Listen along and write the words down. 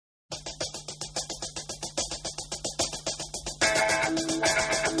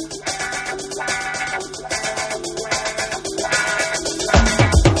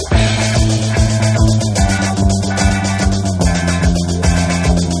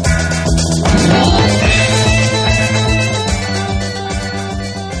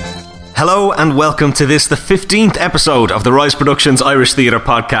Hello and welcome to this, the 15th episode of the Rise Productions Irish Theatre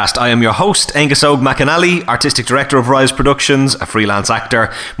Podcast. I am your host, Angus Og McAnally, Artistic Director of Rise Productions, a freelance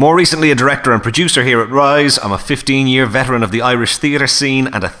actor, more recently a director and producer here at Rise. I'm a 15-year veteran of the Irish theatre scene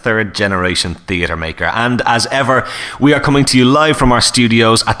and a third-generation theatre maker. And as ever, we are coming to you live from our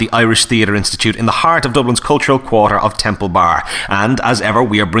studios at the Irish Theatre Institute in the heart of Dublin's cultural quarter of Temple Bar. And as ever,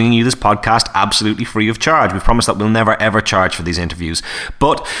 we are bringing you this podcast absolutely free of charge. We promise that we'll never ever charge for these interviews.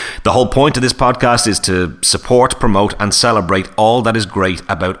 But the whole point of this podcast is to support, promote and celebrate all that is great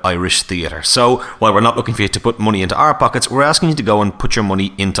about Irish theatre. So while we're not looking for you to put money into our pockets, we're asking you to go and put your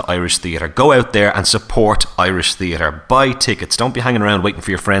money into Irish theatre. Go out there and support Irish theatre. Buy tickets. Don't be hanging around waiting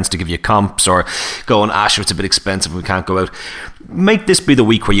for your friends to give you comps or going, sure, it's a bit expensive, we can't go out. Make this be the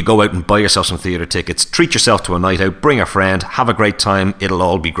week where you go out and buy yourself some theatre tickets, treat yourself to a night out, bring a friend, have a great time, it'll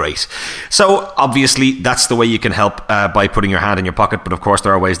all be great. So obviously that's the way you can help, by putting your hand in your pocket, but of course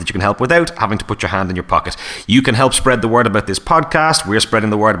there are ways that you can help without having to put your hand in your pocket. You can help spread the word about this podcast. We're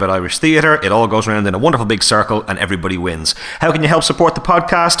spreading the word about Irish theatre. It all goes around in a wonderful big circle and everybody wins. How can you help support the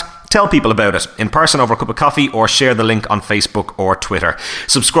podcast? Tell people about it in person over a cup of coffee or share the link on Facebook or Twitter.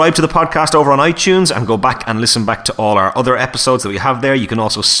 Subscribe to the podcast over on iTunes and go back and listen back to all our other episodes that we have there. You can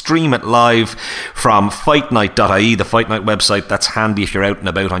also stream it live from fightnight.ie, the Fight Night website. That's handy if you're out and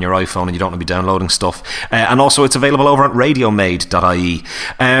about on your iPhone and you don't want to be downloading stuff. And also it's available over at radiomade.ie.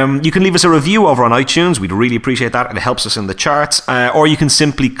 You can leave us a review over on iTunes. We'd really appreciate that. It helps us in the charts. Or you can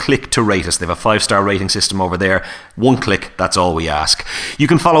simply click to rate us. They have a 5-star rating system over there. One click, that's all we ask. You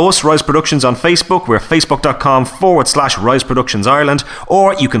can follow us, Rise Productions, on Facebook. We're facebook.com/Rise Productions Ireland,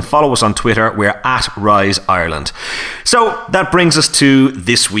 or you can follow us on Twitter. We're at Rise Ireland. So that brings us to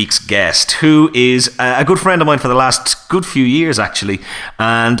this week's guest, who is a good friend of mine for the last good few years, actually,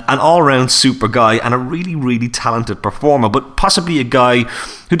 and an all-round super guy and a really, really talented performer, but possibly a guy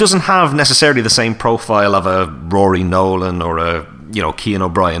who doesn't have necessarily the same profile of a Rory Nolan or a Cian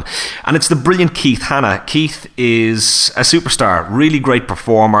O'Brien. And it's the brilliant Keith Hanna. Keith is a superstar, really great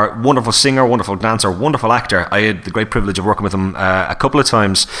performer, wonderful singer, wonderful dancer, wonderful actor. I had the great privilege of working with him a couple of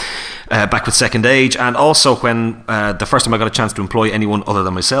times back with Second Age, and also when the first time I got a chance to employ anyone other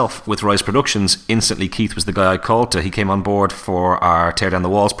than myself with Rise Productions, instantly Keith was the guy I called to. He came on board for our Tear Down the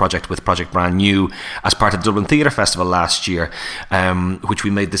Walls project with Project Brand New as part of the Dublin Theatre Festival last year, which we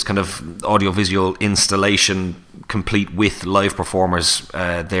made this kind of audiovisual installation complete with live performers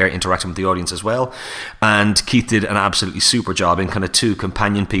there interacting with the audience as well. And Keith did an absolutely super job in kind of 2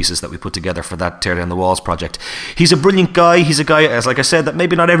 companion pieces that we put together for that Tear Down the Walls project. He's a brilliant guy. He's a guy, as like I said, that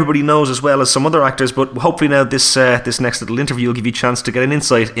maybe not everybody knows as well as some other actors, but hopefully now this next little interview will give you a chance to get an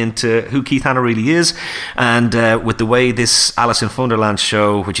insight into who Keith Hanna really is. And with the way this Alice in Funderland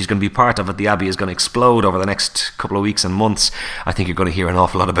show, which he's going to be part of at the Abbey, is going to explode over the next couple of weeks and months, I think you're going to hear an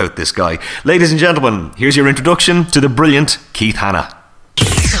awful lot about this guy. Ladies and gentlemen, here's your introduction to the brilliant Keith Hanna.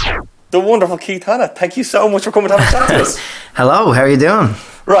 The wonderful Keith Hanna. Thank you so much for coming to have a chat with us. Hello, how are you doing?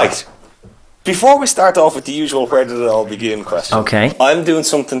 Right. Before we start off with the usual where did it all begin question. Okay. I'm doing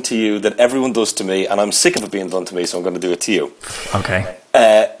something to you that everyone does to me, and I'm sick of it being done to me, so I'm going to do it to you. Okay.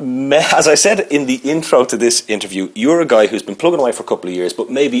 As I said in the intro to this interview, you're a guy who's been plugging away for a couple of years, but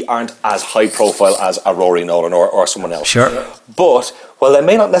maybe aren't as high profile as a Rory Nolan or someone else. Sure. But while they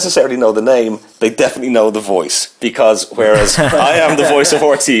may not necessarily know the name, they definitely know the voice. Because whereas I am the voice of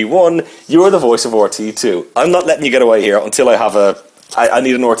RTE1, you're the voice of RTE2. I'm not letting you get away here until I have I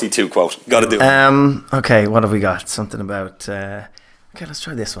need an RTE2 quote. Gotta do it. Okay, what have we got? Something about... okay, let's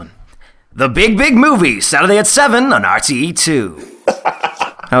try this one. The Big Big Movie, Saturday at 7 on RTE2.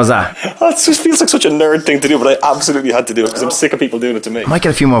 How's that? It just feels like such a nerd thing to do, but I absolutely had to do it because I'm sick of people doing it to me. I might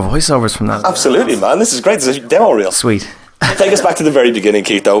get a few more voiceovers from that. Absolutely, man. This is great. This is a demo reel. Sweet. Take us back to the very beginning,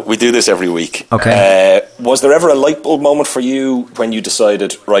 Keith, though. We do this every week. Okay. Was there ever a light bulb moment for you when you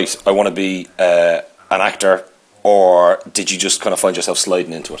decided, right, I want to be an actor, or did you just kind of find yourself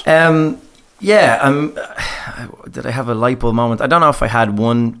sliding into it? Did I have a light bulb moment? I don't know if I had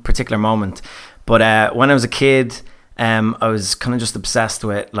one particular moment, but when I was a kid, I was kind of just obsessed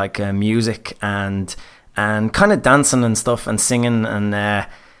with like music and kind of dancing and stuff and singing and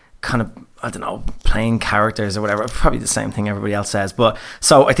kind of, I don't know, playing characters or whatever. Probably the same thing everybody else says. But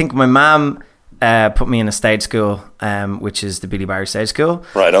so I think my mum put me in a stage school, which is the Billy Barry Stage School.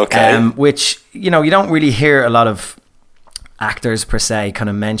 Right, okay. Which, you don't really hear a lot of actors per se kind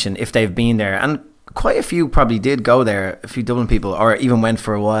of mention if they've been there. And quite a few probably did go there, a few Dublin people, or even went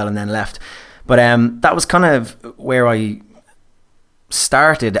for a while and then left. But that was kind of where I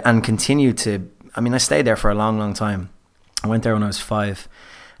started and continued to... I mean, I stayed there for a long, long time. I went there when I was 5,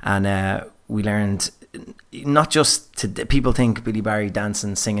 and we learned not just to people think Billy Barry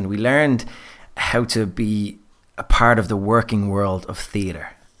dancing, singing. We learned how to be a part of the working world of theatre,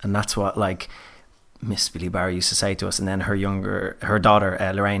 and that's what like Miss Billy Barry used to say to us. And then her daughter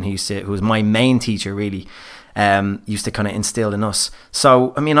Lorraine, who was my main teacher really, used to kind of instill in us.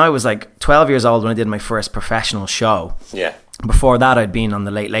 So I mean, I was like 12 years old when I did my first professional show. Yeah. Before that, I'd been on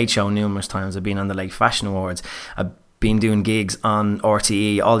the Late Late Show numerous times. I'd been on the Late Fashion Awards. I've been doing gigs on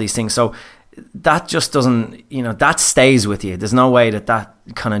RTE, all these things. So that just doesn't, that stays with you. There's no way that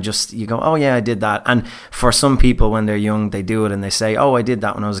kind of just, you go, oh yeah, I did that. And for some people when they're young, they do it and they say, oh, I did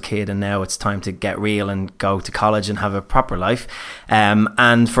that when I was a kid and now it's time to get real and go to college and have a proper life.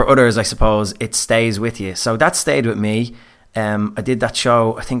 And for others, I suppose, it stays with you. So that stayed with me. I did that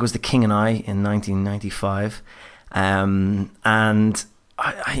show, I think it was The King and I in 1995. And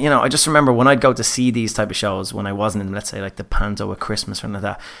I just remember when I'd go to see these type of shows, when I wasn't in, let's say, like the Panto at Christmas or something like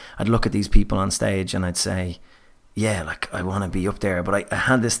that, I'd look at these people on stage and I'd say, yeah, like I want to be up there. But I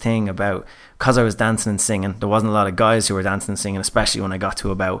had this thing about, because I was dancing and singing, there wasn't a lot of guys who were dancing and singing, especially when I got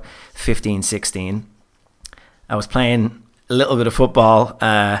to about 15, 16. I was playing a little bit of football,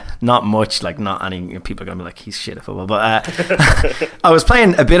 not much, like not any, people are going to be like, he's shit at football, but I was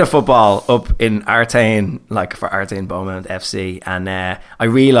playing a bit of football up in Artane, like for Artane Beaumont FC, and I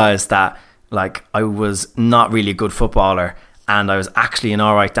realised that like I was not really a good footballer and I was actually an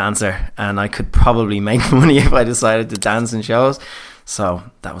alright dancer and I could probably make money if I decided to dance in shows. So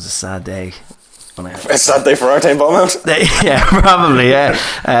that was a sad day. A sad day for Artane Beaumont? Yeah, probably,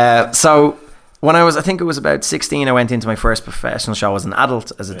 yeah. So when I think it was about 16, I went into my first professional show as an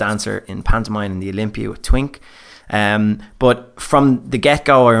adult, as a dancer in pantomime in the Olympia with Twink. But from the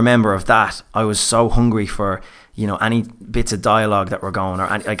get-go, I remember of that, I was so hungry for, any bits of dialogue that were going,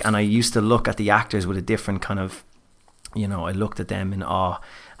 and I used to look at the actors with a different kind of, I looked at them in awe,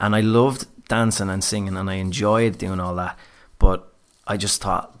 and I loved dancing and singing, and I enjoyed doing all that. But I just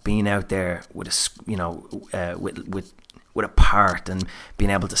thought being out there with with a part and being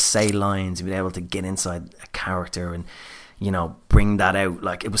able to say lines and being able to get inside a character and bring that out,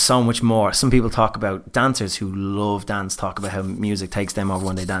 like it was so much more. Some people talk about dancers who love dance, talk about how music takes them over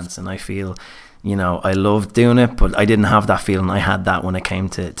when they dance, and I feel I loved doing it, but I didn't have that feeling I had that when it came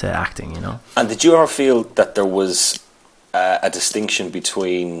to acting. And did you ever feel that there was a distinction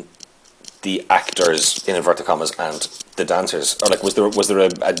between the actors in inverted commas and the dancers, or like was there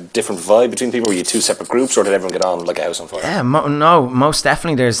a different vibe between people? Were you two separate groups, or did everyone get on like a house on fire? Yeah, no, most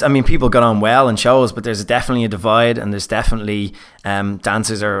definitely. People got on well in shows, but there's definitely a divide, and there's definitely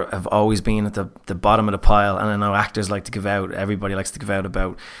dancers have always been at the bottom of the pile, and I know actors like to give out. Everybody likes to give out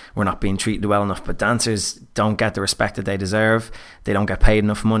about we're not being treated well enough, but dancers don't get the respect that they deserve. They don't get paid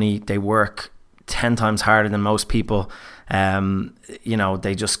enough money. They work 10 times harder than most people.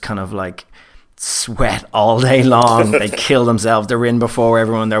 They just kind of like sweat all day long. They kill themselves. They're in before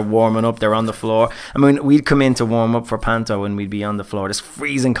everyone. They're warming up. They're on the floor. I mean, we'd come in to warm up for Panto and we'd be on the floor, this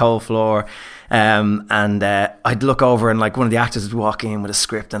freezing cold floor. And I'd look over and like one of the actors would walk in with a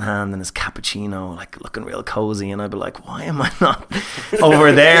script in hand and his cappuccino, like looking real cozy. And I'd be like, why am I not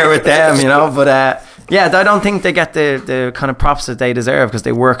over there with them? But yeah, I don't think they get the kind of props that they deserve because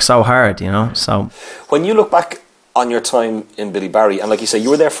they work so hard, So when you look back on your time in Billy Barry, and like you say, you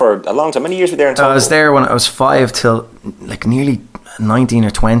were there for a long time. Many years were you there in total? I was there when I was 5 till like nearly 19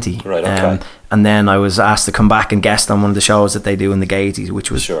 or 20. Right, okay. And then I was asked to come back and guest on one of the shows that they do in the Gaieties,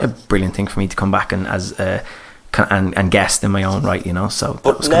 which was a brilliant thing for me to come back and and guest in my own right, So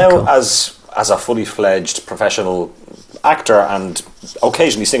that was now, cool. as a fully fledged professional actor and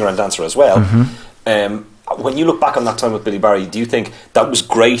occasionally singer and dancer as well, when you look back on that time with Billy Barry, do you think that was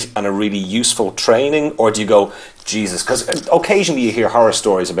great and a really useful training, or do you go, Jesus? Because occasionally you hear horror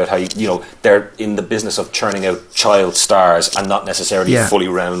stories about how they're in the business of churning out child stars and not necessarily fully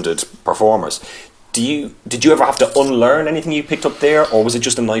rounded performers. Did you ever have to unlearn anything you picked up there, or was it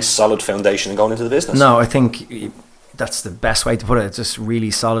just a nice solid foundation going into the business? No, I think that's the best way to put it. It's just really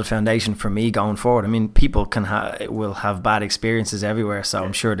solid foundation for me going forward. I mean, people will have bad experiences everywhere, so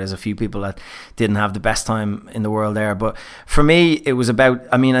I'm sure there's a few people that didn't have the best time in the world there. But for me, it was about,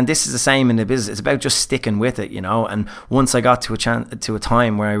 and this is the same in the business, it's about just sticking with it, And once I got to a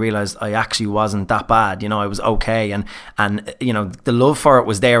time where I realised I actually wasn't that bad, I was okay, and the love for it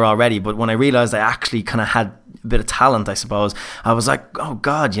was there already. But when I realised I actually kind of had a bit of talent, I suppose, I was like, oh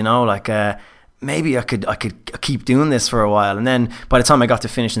God, maybe I could keep doing this for a while. And then by the time I got to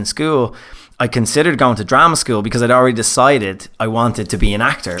finish in school, I considered going to drama school because I'd already decided I wanted to be an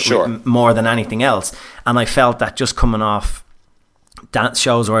actor more than anything else. And I felt that just coming off dance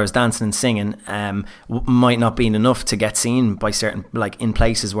shows where I was dancing and singing might not been enough to get seen by certain, like in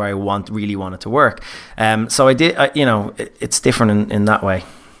places where I really wanted to work. So I did, it's different in that way.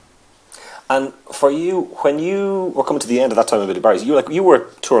 And for you, when you were coming to the end of that time with Billy Barry's, you were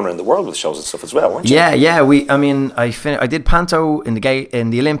touring around the world with shows and stuff as well, weren't you? Yeah. I did Panto in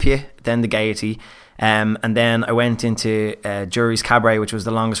the Olympia, then the Gaiety, and then I went into Jury's Cabaret, which was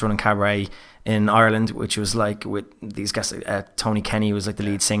the longest running cabaret in Ireland, which was like with these guys. Tony Kenny was like the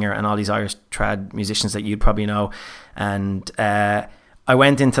lead singer, and all these Irish trad musicians that you'd probably know. And I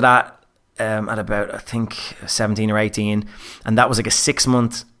went into that at about, I think, 17 or 18, and that was like a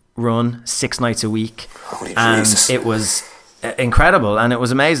 6-month run, 6 nights a week. Holy and Jesus. It was incredible and it was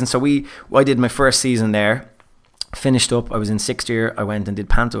amazing. So I did my first season there, finished up. I was in 6th year. I went and did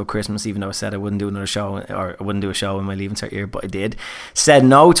Panto at Christmas, even though I said I wouldn't do another show, or I wouldn't do a show in my Leaving Cert year, but I did. Said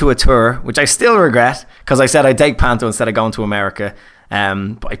no to a tour, which I still regret, because I said I'd take Panto instead of going to America,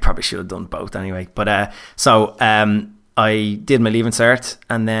 but I probably should have done both anyway. But so I did my Leaving Cert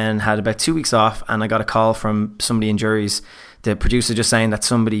and then had about 2 weeks off, and I got a call from somebody in Jury's, the producer, just saying that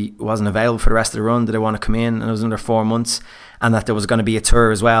somebody wasn't available for the rest of the run. Did I want to come in? And it was another 4 months, and that there was going to be a tour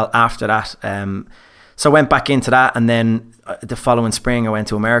as well after that. So I went back into that, and then the following spring I went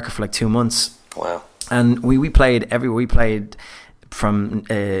to America for like 2 months. Wow. And we played everywhere. We played from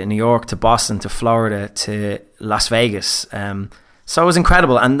New York to Boston to Florida to Las Vegas. So it was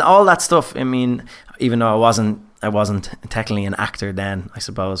incredible, and all that stuff. I mean, even though I wasn't technically an actor then, I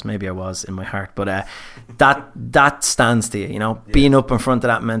suppose. Maybe I was in my heart. But that stands to you, being up in front of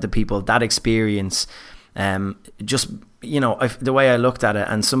that amount of people, that experience, just, the way I looked at it.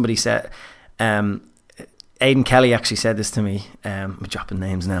 And somebody said, Aidan Kelly actually said this to me. I'm dropping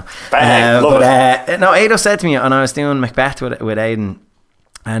names now. No, Aidan said to me, and I was doing Macbeth with Aidan,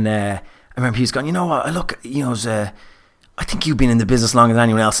 and I remember he was going, you know what, I think you've been in the business longer than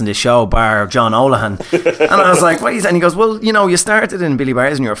anyone else in this show, bar John O'Lohan. And I was like, what is that? And he goes, well, you started in Billy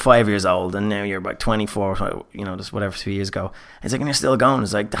Barry's when you were 5 years old, and now you're about 24, just whatever, 2 years ago. He's like, and you're still going.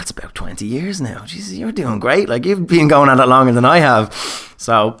 It's like, that's about 20 years now. Jesus, you're doing great. Like, you've been going at it longer than I have.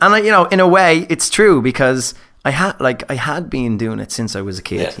 So, and in a way, it's true, because I had been doing it since I was a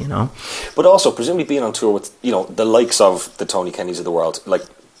kid, But also, presumably being on tour with, the likes of the Tony Kennys of the world, like,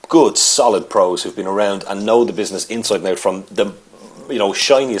 good, solid pros who've been around and know the business inside and out, from the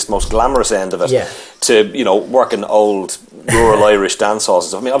shiniest, most glamorous end of it to working old rural Irish dance halls and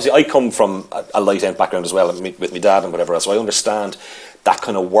stuff. I mean, obviously I come from a light end background as well, with my dad and whatever else, so I understand that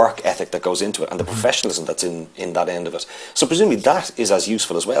kind of work ethic that goes into it and the professionalism that's in that end of it. So presumably that is as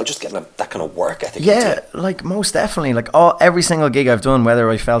useful as well, just getting that kind of work ethic. Yeah, like most definitely. Like every single gig I've done, whether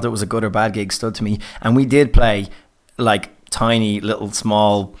I felt it was a good or bad gig, stood to me. And we did play like tiny little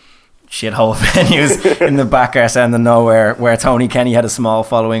small shithole venues in the back arse end of nowhere, where Tony Kenny had a small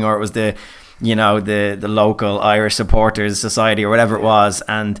following, or it was the local Irish Supporters Society or whatever it was,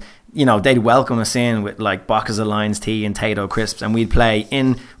 and they'd welcome us in with like boxes of Lions tea and Tato crisps, and we'd play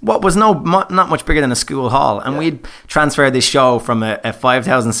in what was not much bigger than a school hall, and we'd transfer this show from a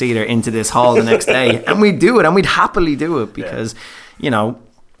 5,000 seater into this hall the next day, and we'd do it, and we'd happily do it, because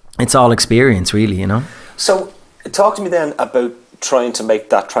it's all experience, really. So talk to me then about trying to make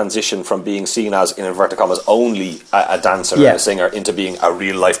that transition from being seen as, in inverted commas, only a dancer and a singer into being a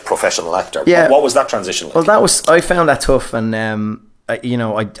real life professional actor. Yeah. What was that transition like? Well, I found that tough, and I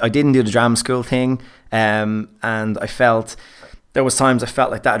didn't do the drama school thing, and I felt there was times I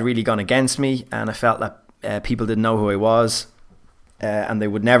felt like that had really gone against me, and I felt that people didn't know who I was, and they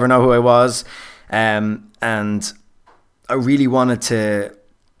would never know who I was, and I really wanted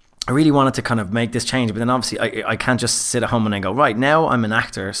to kind of make this change, but then obviously I can't just sit at home and then go, right, now I'm an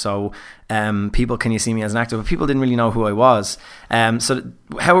actor, so people, can you see me as an actor? But people didn't really know who I was. So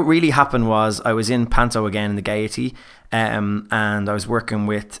how it really happened was I was in Panto again in the Gaiety, and I was working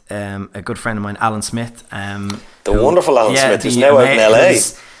with a good friend of mine, Alan Smith. Wonderful Alan Smith, who's now out in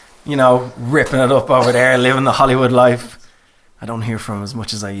LA. Ripping it up over there, living the Hollywood life. I don't hear from him as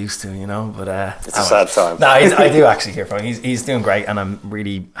much as I used to, but it's a sad time. No, I do actually hear from him. He's doing great, and I'm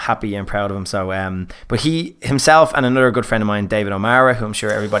really happy and proud of him. So, but he himself and another good friend of mine, David O'Mara, who I'm sure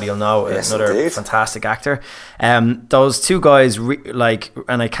everybody will know, is another fantastic actor. Those two guys,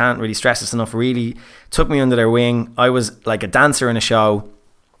 and I can't really stress this enough, really took me under their wing. I was like a dancer in a show,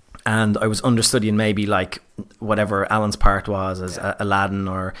 and I was understudying maybe like whatever Alan's part was as Aladdin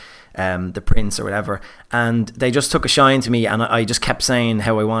or the Prince or whatever, and they just took a shine to me, and I just kept saying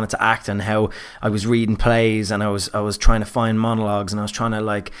how I wanted to act and how I was reading plays, and I was trying to find monologues, and I was trying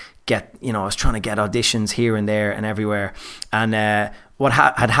to get auditions here and there and everywhere. And what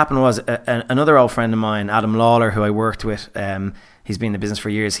had happened was another old friend of mine, Adam Lawler, who I worked with, He's been in the business for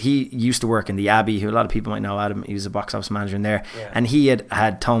years. He used to work in the Abbey, who a lot of people might know Adam. He was a box office manager in there. Yeah. And he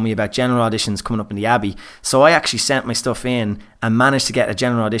had told me about general auditions coming up in the Abbey. So I actually sent my stuff in and managed to get a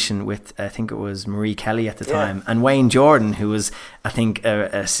general audition with, I think it was Marie Kelly at the time, and Wayne Jordan, who was, I think,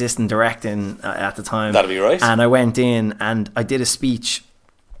 assistant directing at the time. That'd be right. And I went in and I did a speech,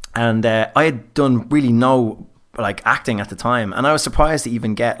 and I had done really no like acting at the time, and I was surprised to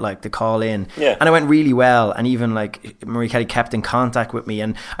even get like the call in, and it went really well. And even like Marie Kelly kept in contact with me,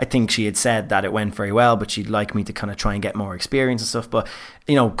 and I think she had said that it went very well, but she'd like me to kind of try and get more experience and stuff. But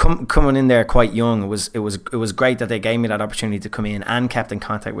you know, coming in there quite young, it was great that they gave me that opportunity to come in and kept in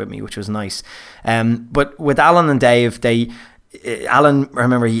contact with me, which was nice. But with Alan and Dave, Alan, I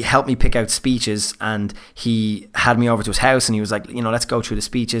remember he helped me pick out speeches, and he had me over to his house, and he was like, you know, let's go through the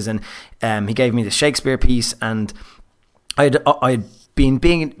speeches. And he gave me the Shakespeare piece, and I'd been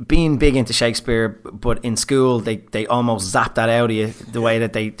big into Shakespeare, but in school they almost zap that out of you, the way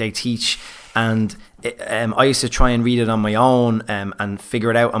that they teach. And I used to try and read it on my own and figure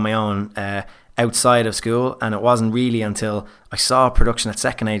it out on my own outside of school. And it wasn't really until I saw a production that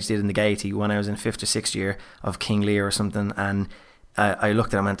Second Age did in the Gaiety when I was in 5th or 6th year of King Lear or something, and I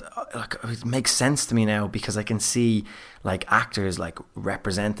looked at it and went, look, it makes sense to me now, because I can see like actors like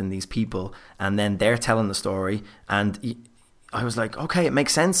representing these people, and then they're telling the story, and I was like, okay, it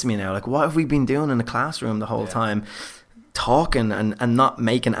makes sense to me now. Like, what have we been doing in the classroom the whole time, talking and not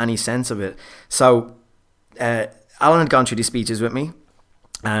making any sense of it? So Alan had gone through these speeches with me,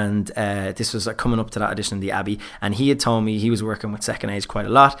 and this was coming up to that audition in the Abbey, and he had told me he was working with Second Age quite a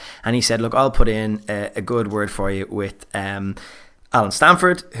lot, and he said, look, I'll put in a good word for you with Alan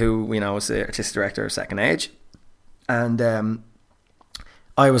Stanford, who we know is the artistic director of Second Age. And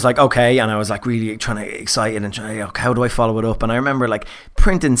I was like, okay, and I was like really trying to excited and trying, like, how do I follow it up? And I remember like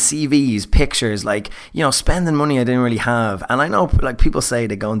printing CVs, pictures, like, you know, spending money I didn't really have. And I know like people say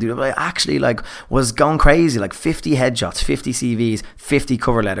they go and do it, but I actually like was going crazy, like 50 headshots, 50 CVs, 50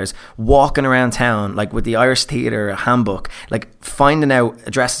 cover letters, walking around town like with the Irish Theatre handbook, like finding out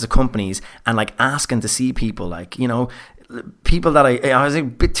addresses of companies and like asking to see people, like, you know, people that I was a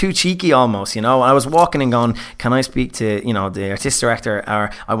bit too cheeky almost, you know. I was walking and going, can I speak to, you know, the artistic director,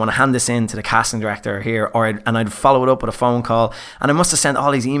 or I want to hand this in to the casting director here, and I'd follow it up with a phone call. And I must have sent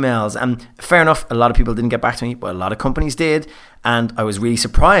all these emails, and fair enough, a lot of people didn't get back to me, but a lot of companies did, and I was really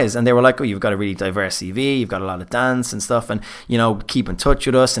surprised. And they were like, oh, you've got a really diverse CV, you've got a lot of dance and stuff, and, you know, keep in touch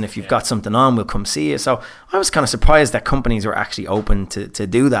with us, and if you've got something on, we'll come see you. So I was kind of surprised that companies were actually open to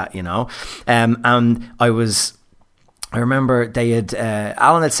do that, you know. And I remember they had,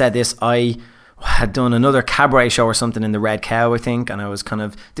 Alan had said this, I had done another cabaret show or something in the Red Cow, I think, and I was kind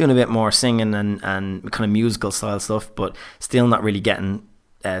of doing a bit more singing and kind of musical style stuff, but still not really getting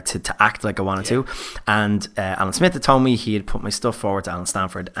to act like I wanted to. And Alan Smith had told me he had put my stuff forward to Alan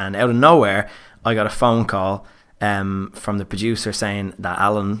Stanford, and out of nowhere I got a phone call from the producer saying that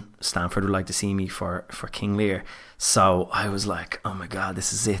Alan Stanford would like to see me for King Lear. So I was like, oh my God,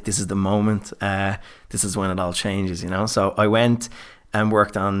 this is it. This is the moment. This is when it all changes, you know. So I went and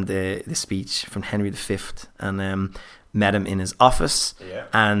worked on the speech from Henry V, and met him in his office. Yeah.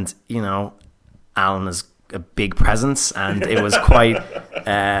 And, you know, Alan is a big presence, and it was quite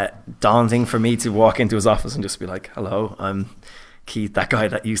daunting for me to walk into his office and just be like, hello, I'm Keith, that guy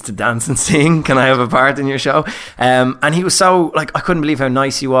that used to dance and sing, can I have a part in your show? And he was so, like, I couldn't believe how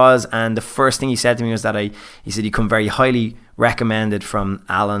nice he was. And the first thing he said to me was that he said, you come very highly recommended from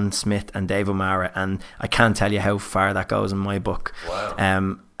Alan Smith and Dave O'Mara, and I can't tell you how far that goes in my book.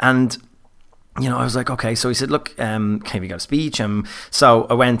 Wow. And you know, I was like, okay. So he said, look, have you got a speech? So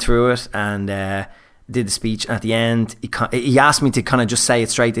I went through it and did the speech. At the end, he asked me to kind of just say it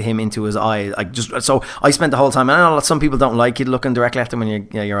straight to him into his eye, like, just so I spent the whole time, and I know that some people don't like you looking directly at them when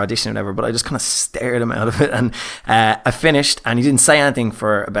you're auditioning or whatever, but I just kind of stared him out of it, and I finished, and he didn't say anything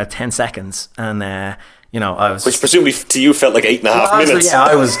for about 10 seconds, and you know, I was, which presumably to you felt like 8.5 minutes.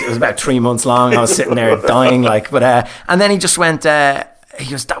 Yeah, it was about 3 months long. I was sitting there dying, like, but and then he just went, he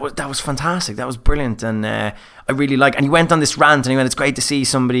goes, that was fantastic, that was brilliant, and I really like. And he went on this rant, and he went, it's great to see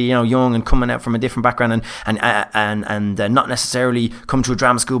somebody, you know, young and coming out from a different background, and not necessarily come to a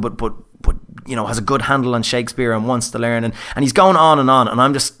drama school, but you know, has a good handle on Shakespeare and wants to learn, and he's going on, and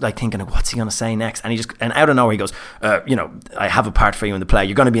I'm just like thinking, what's he going to say next? And out of nowhere he goes, you know, I have a part for you in the play,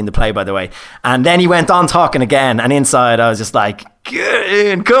 you're going to be in the play, by the way. And then he went on talking again, and inside I was just like, get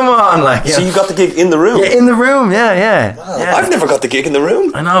in, come on, like. So you got the gig in the room? Yeah, in the room, yeah. Wow. Yeah. I've never got the gig in the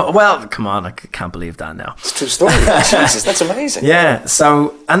room. I know. Well, come on, I can't believe that now. It's a true story. Jesus, that's amazing. Yeah.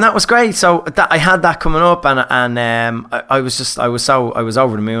 So, and that was great. So I had that coming up, and I was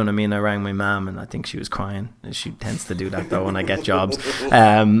over the moon. I mean, I rang my mum, and I think she was crying. She tends to do that though when I get jobs.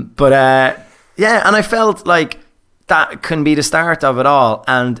 Yeah, and I felt like that couldn't be the start of it all,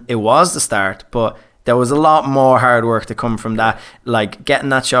 and it was the start, but there was a lot more hard work to come from that. Like, getting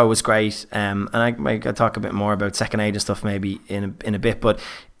that show was great, and I talk a bit more about Second Age and stuff maybe in a bit, but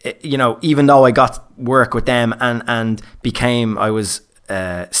you know, even though I got work with them and I was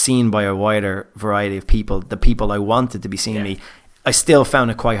seen by a wider variety of people, the people I wanted to be seeing me, I still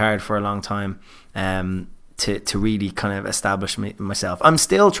found it quite hard for a long time to really kind of establish myself. I'm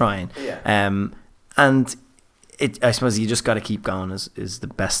still trying, and I suppose you just got to keep going is the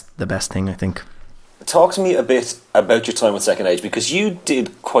best thing, I think. Talk to me a bit about your time with Second Age, because you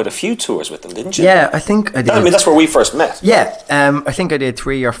did quite a few tours with them, didn't you? Yeah, I think I did. I mean, that's where we first met. Yeah, I think I did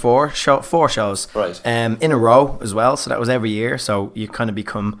 3 or 4 shows, right? In a row as well. So that was every year. So you kind of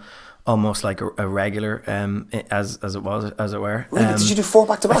become almost like a regular, as it were. Really? Did you do 4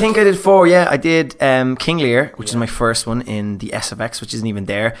 back to back? I think I did 4. Yeah, I did King Lear, which is my first one in the SFX, which isn't even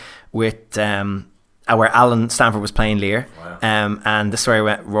there, with where Alan Stanford was playing Lear. Wow. And this is where I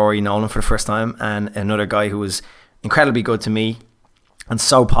met Rory Nolan for the first time, and another guy who was incredibly good to me and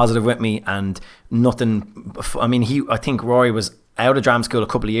so positive with me, and nothing. I mean, I think Rory was out of drama school a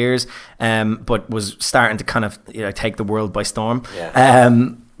couple of years, but was starting to kind of take the world by storm. Yeah.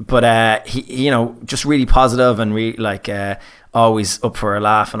 But he, just really positive and really like always up for a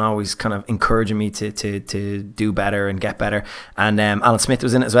laugh and always kind of encouraging me to do better and get better. And Alan Smith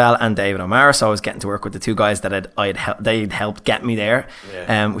was in it as well, and David O'Mara. So I was getting to work with the two guys that they'd helped get me there,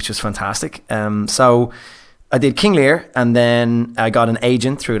 which was fantastic. So I did King Lear, and then I got an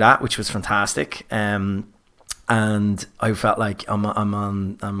agent through that, which was fantastic. And I felt like I'm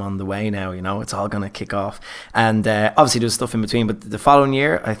on the way now, it's all going to kick off. And obviously there's stuff in between, but the following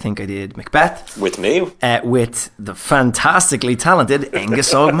year, I think I did Macbeth. With me? With the fantastically talented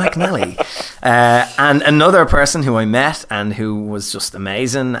Angus McNally. And another person who I met and who was just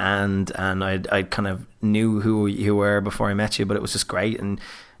amazing. And I kind of knew who you were before I met you, but it was just great. And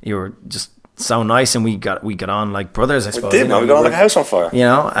you were just so nice, and we got on like brothers, I suppose. We did, we got on like a house on fire.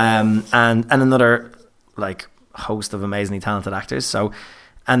 And another like host of amazingly talented actors. So,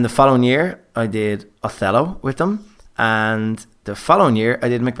 and the following year I did Othello with them, and the following year I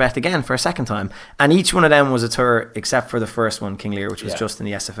did Macbeth again for a second time, and each one of them was a tour except for the first one, King Lear, which was just in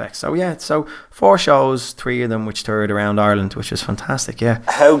the SFX. So 4 shows, 3 of them which toured around Ireland, which was fantastic.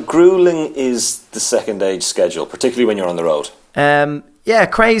 How grueling is the Second Age schedule, particularly when you're on the road?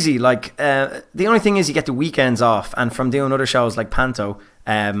 Crazy. Like the only thing is you get the weekends off, and from doing other shows like Panto,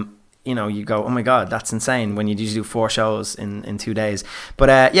 you go, oh my God, that's insane when you usually do 4 shows in 2 days.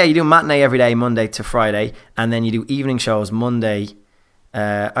 But you do matinee every day, Monday to Friday, and then you do evening shows Monday.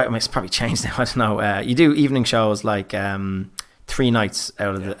 It's probably changed now, I don't know. You do evening shows like 3 nights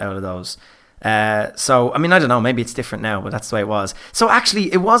out of those. So, I mean, I don't know, maybe it's different now, but that's the way it was. So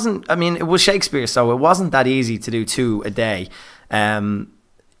actually, it wasn't, I mean, it was Shakespeare, so it wasn't that easy to do 2 a day.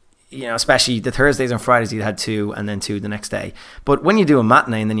 Especially the Thursdays and Fridays, you had 2 and then 2 the next day. But when you do a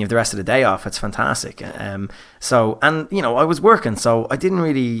matinee and then you have the rest of the day off, it's fantastic. I was working, so I didn't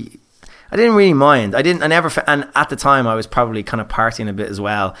really mind. And at the time I was probably kind of partying a bit as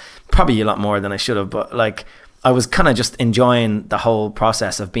well, probably a lot more than I should have. But like, I was kind of just enjoying the whole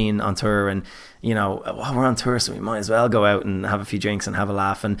process of being on tour, and we're on tour, so we might as well go out and have a few drinks and have a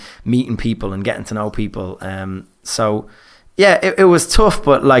laugh and meeting people and getting to know people. Yeah, it was tough,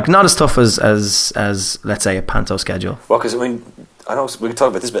 but like not as tough as let's say a Panto schedule. Well, because I mean, I know we can talk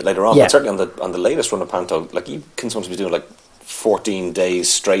about this a bit later on, but certainly on the latest run of Panto, like you can sometimes be doing like 14 days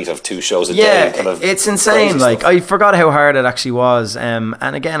straight of 2 shows a day. Kind of it's insane. Like I forgot how hard it actually was. And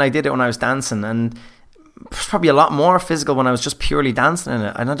again, I did it when I was dancing, and it was probably a lot more physical when I was just purely dancing in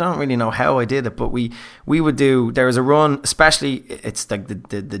it. And I don't really know how I did it, but we would do. There was a run, especially it's like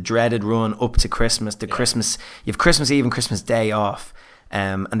the dreaded run up to Christmas. Christmas, you have Christmas Eve and Christmas Day off,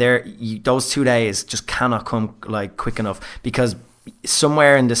 and those 2 days just cannot come like quick enough, because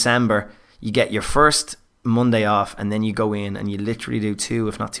somewhere in December you get your first Monday off, and then you go in and you literally do 2,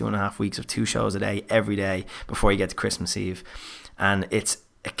 if not 2.5 weeks of 2 shows a day every day before you get to Christmas Eve, and it's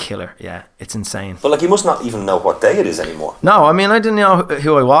a killer. It's insane. But like, you must not even know what day it is anymore. No, I mean, I didn't know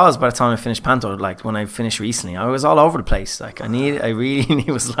who I was by the time I finished Panto. Like when I finished recently, I was all over the place. Like I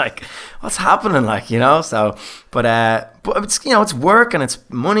really was like, what's happening? Like, so, but it's, it's work and it's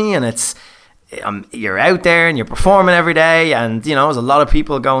money and it's, you're out there and you're performing every day, and there's a lot of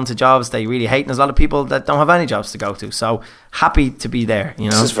people going to jobs they really hate, and there's a lot of people that don't have any jobs to go to. So happy to be there.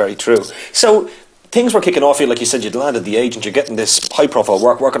 This is very true. So things were kicking off here, like you said, you'd landed the agent, you're getting this high-profile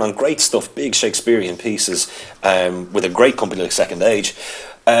work, working on great stuff, big Shakespearean pieces, with a great company like Second Age.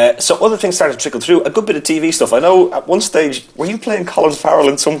 So other things started to trickle through. A good bit of TV stuff. I know at one stage, were you playing Colin Farrell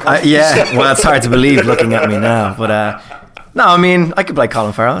in some kind of... Yeah, well, it's hard to believe looking at me now. But no, I mean, I could play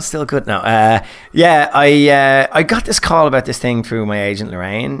Colin Farrell. It's still good now. I got this call about this thing through my agent,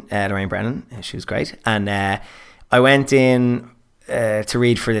 Lorraine Brennan. She was great. And I went in to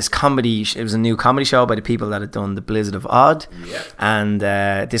read for this comedy. It was a new comedy show by the people that had done The Blizzard of Odd. Yeah. And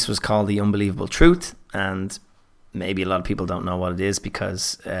this was called The Unbelievable Truth. And maybe a lot of people don't know what it is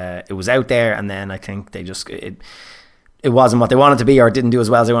because it was out there, and then I think they just it wasn't what they wanted to be, or it didn't do as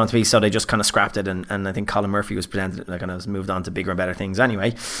well as they wanted to be, so they just kind of scrapped it, and I think Colin Murphy was presented like, and I was moved on to bigger and better things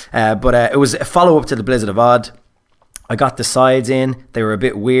anyway. But it was a follow-up to The Blizzard of Odd. I got the sides in. They were a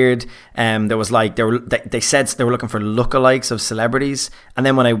bit weird. There was like they said they were looking for lookalikes of celebrities, and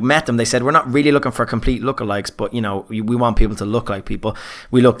then when I met them, they said we're not really looking for complete lookalikes, but you know we want people to look like people.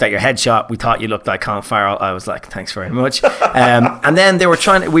 We looked at your headshot. We thought you looked like Colin Farrell. I was like, thanks very much. And then they were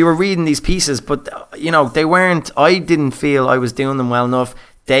we were reading these pieces, but you know they weren't. I didn't feel I was doing them well enough.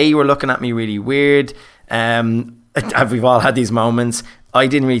 They were looking at me really weird. We've all had these moments. I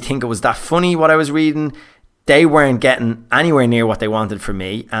didn't really think it was that funny what I was reading. They weren't getting anywhere near what they wanted from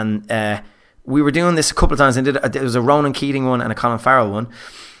me, and we were doing this a couple of times. There was a Ronan Keating one and a Colin Farrell one,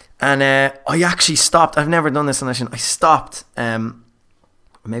 and I actually stopped. I've never done this, and I stopped.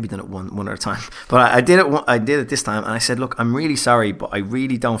 Maybe done it one at a time, but I did it. I did it this time, and I said, "Look, I'm really sorry, but I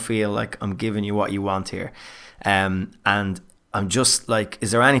really don't feel like I'm giving you what you want here, and I'm just like, is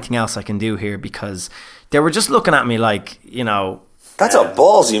there anything else I can do here?" Because they were just looking at me like, you know. That's a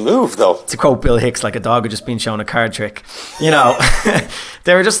ballsy move, though. To quote Bill Hicks, like a dog had just been shown a card trick. You know,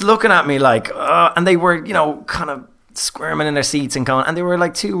 they were just looking at me like, and they were, you know, kind of squirming in their seats and going, and they were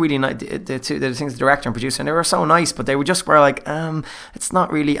like two really nice, the director and producer, and they were so nice, but they were like, it's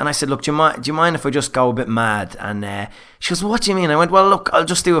not really. And I said, look, do you mind if I just go a bit mad? And she goes, well, what do you mean? I went, well, look, I'll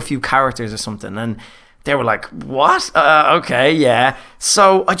just do a few characters or something. And they were like, what? Okay, yeah.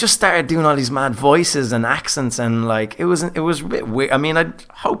 So I just started doing all these mad voices and accents, and like it was a bit weird. I mean, I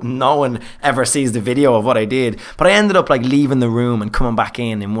hope no one ever sees the video of what I did, but I ended up like leaving the room and coming back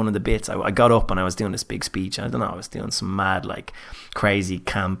in one of the bits. I got up and I was doing this big speech. I don't know, I was doing some mad like crazy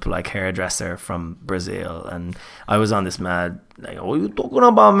camp like hairdresser from Brazil, and I was on this mad like, what are you talking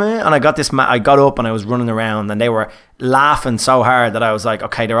about, man? And I got up and I was running around, and they were laughing so hard that I was like,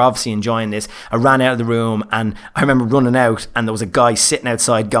 okay, they're obviously enjoying this. I ran out of the room, and I remember running out, and there was a guy sitting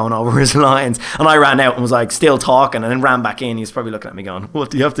outside going over his lines, and I ran out and was like still talking, and then ran back in. He was probably looking at me going,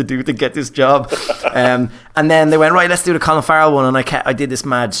 what do you have to do to get this job? And then they went, right, let's do the Colin Farrell one, and I did this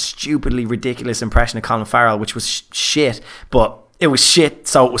mad, stupidly ridiculous impression of Colin Farrell, which was shit, but it was shit,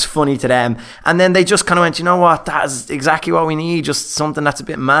 so it was funny to them. And then they just kind of went, you know what, that's exactly what we need, just something that's a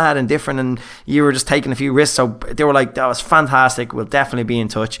bit mad and different, and you were just taking a few risks. So they were like, that was fantastic, we'll definitely be in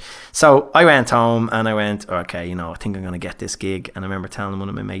touch. So I went home and I went, okay, you know, I think I'm going to get this gig. And I remember telling one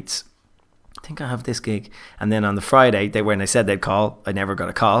of my mates, I think I have this gig. And then on the Friday, when they said they'd call, I never got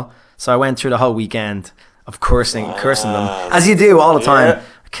a call. So I went through the whole weekend of cursing them, as you do all the time. Yeah.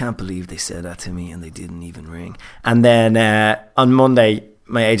 Can't believe they said that to me and they didn't even ring. And then on Monday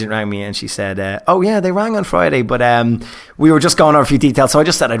my agent rang me and she said, oh yeah, they rang on Friday, but we were just going over a few details, so I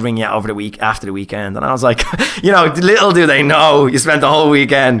just said I'd ring you over the week after the weekend. And I was like, you know, little do they know you spent the whole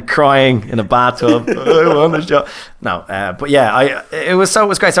weekend crying in a bathtub. I want the show. No, but yeah, it was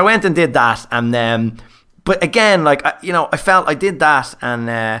great. So I went and did that, and but again, like you know, I felt I did that,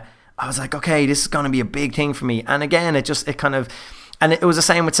 and I was like, okay, this is going to be a big thing for me. And again, it kind of. And it was the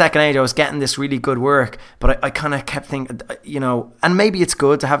same with Second Age. I was getting this really good work, but I kind of kept thinking, you know, and maybe it's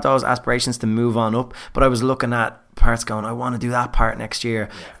good to have those aspirations to move on up, but I was looking at parts going, I want to do that part next year.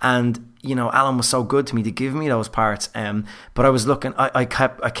 Yeah. And, you know, Alan was so good to me to give me those parts. But I was looking, I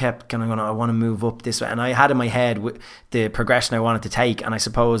kept kind of going, I want to move up this way. And I had in my head the progression I wanted to take. And I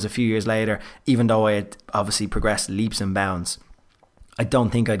suppose a few years later, even though I had obviously progressed leaps and bounds, I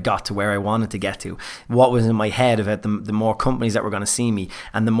don't think I'd got to where I wanted to get to. What was in my head of it, the more companies that were going to see me,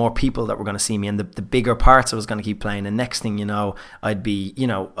 and the more people that were going to see me, and the bigger parts I was going to keep playing. And next thing you know, I'd be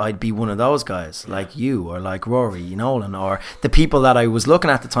one of those guys, like you, or like Rory Nolan, or the people that I was looking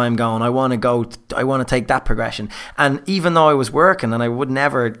at the time going, I want to take that progression. And even though I was working, and I would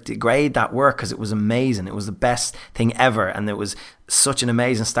never degrade that work because it was amazing, it was the best thing ever, and it was such an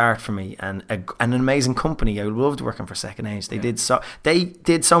amazing start for me, and an amazing company. I loved working for Second Age. They did so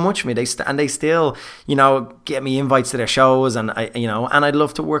much for me. They still, you know, get me invites to their shows, and I'd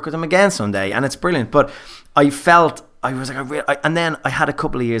love to work with them again someday. And it's brilliant. But I felt I was like, and then I had a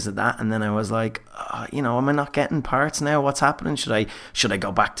couple of years of that, and then I was like, am I not getting parts now? What's happening? Should I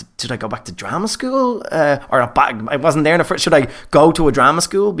go back to drama school? I wasn't there in the first. Should I go to a drama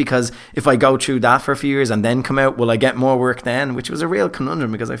school? Because if I go through that for a few years and then come out, will I get more work then? Which was a real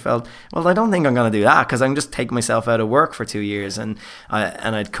conundrum, because I felt, well, I don't think I'm going to do that, because I'm just taking myself out of work for 2 years, and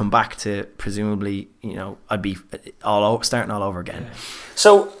I'd come back to, presumably, I'd be starting all over again.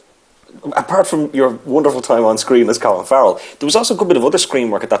 So, apart from your wonderful time on screen as Colin Farrell, there was also a good bit of other screen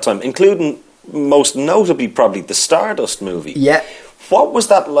work at that time, including, most notably, probably the Stardust movie. Yeah. What was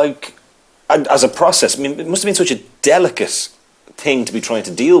that like as a process? I mean, it must have been such a delicate thing to be trying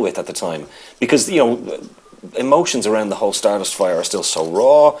to deal with at the time, because, emotions around the whole Stardust fire are still so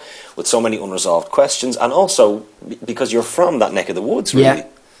raw, with so many unresolved questions, and also because you're from that neck of the woods, really.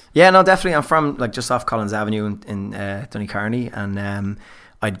 Yeah, no, definitely. I'm from just off Collins Avenue in Donnycarney, and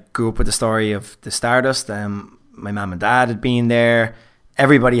I grew up with the story of the Stardust. My mum and dad had been there.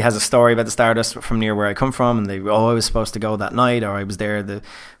 Everybody has a story about the Stardust from near where I come from, and they were always supposed to go that night, or I was there the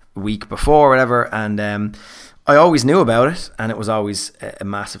week before, or whatever. And I always knew about it, and it was always a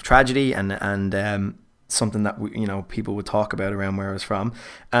massive tragedy, and something that people would talk about around where I was from.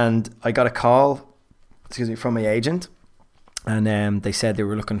 And I got a call, from my agent. And they said they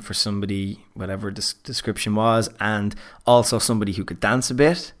were looking for somebody, whatever this description was, and also somebody who could dance a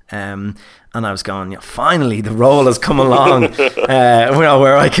bit. And I was going, finally, the role has come along,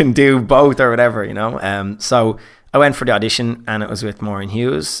 where I can do both or whatever, So I went for the audition, and it was with Maureen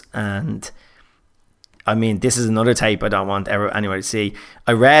Hughes. And I mean, this is another tape I don't want anyone to see.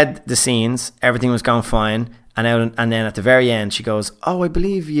 I read the scenes, everything was going fine, and then at the very end, she goes, "Oh, I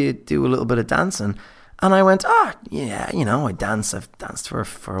believe you do a little bit of dancing." And I went, yeah, I dance. I've danced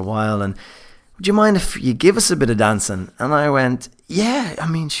for a while. And would you mind if you give us a bit of dancing? And I went, yeah, I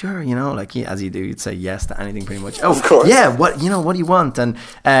mean, sure, as you do, you'd say yes to anything pretty much. Of course. Yeah, what do you want? And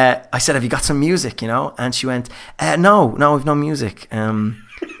I said, have you got some music, And she went, no, we've no music. And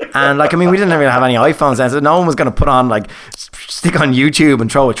we didn't really have any iPhones then, so no one was going to put on, stick on YouTube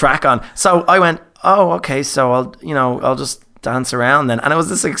and throw a track on. So I went, oh, okay, so I'll just dance around then. And it was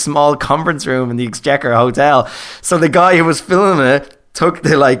this small conference room in the Exchequer Hotel. So the guy who was filming it took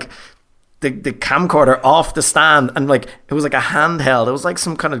the camcorder off the stand, and it was like a handheld. It was like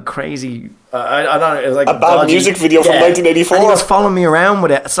some kind of crazy I don't know, it was like a bad music video from 1984. And he was following me around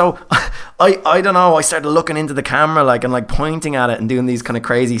with it. So I don't know, I started looking into the camera and pointing at it and doing these kind of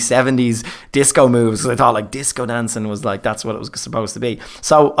crazy 70s disco moves. I thought disco dancing was that's what it was supposed to be.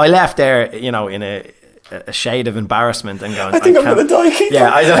 So I left there, in a shade of embarrassment, and going, I think I'm going to die, Keith.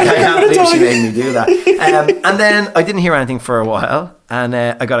 Yeah, I can't believe she made me do that. And then I didn't hear anything for a while, and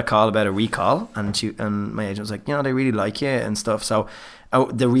I got a call about a recall, and my agent was like, they really like you and stuff. So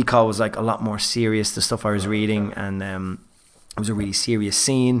the recall was a lot more serious, the stuff I was reading, and it was a really serious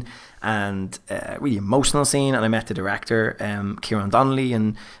scene and really emotional scene. And I met the director, Kieran Donnelly,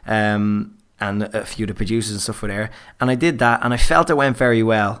 and a few of the producers and stuff were there, and I did that, and I felt it went very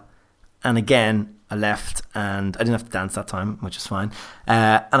well. And again, I left, and I didn't have to dance that time, which is fine.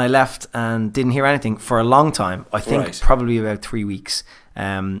 And I left and didn't hear anything for a long time. I think probably about 3 weeks.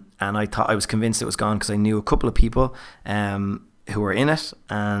 And I was convinced it was gone, because I knew a couple of people who were in it.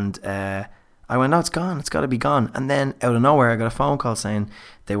 And I went, no, it's gone. It's got to be gone. And then out of nowhere, I got a phone call saying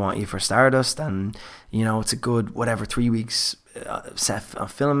they want you for Stardust. And, it's a good, 3 weeks set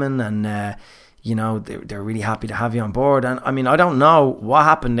of filming. And, they're really happy to have you on board. And I don't know what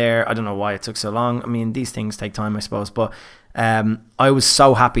happened there. I don't know why it took so long. These things take time, I suppose. But I was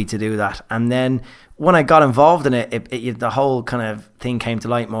so happy to do that. And then when I got involved in it, the whole kind of thing came to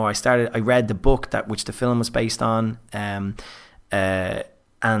light more. I read the book which the film was based on.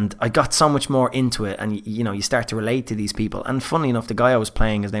 And I got so much more into it, and you start to relate to these people. And funnily enough, the guy I was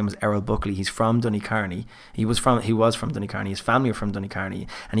playing, his name was Errol Buckley. He's from Donnycarney. He was from Donnycarney. His family were from Donnycarney,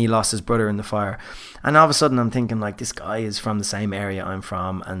 and he lost his brother in the fire. And all of a sudden, I'm thinking this guy is from the same area I'm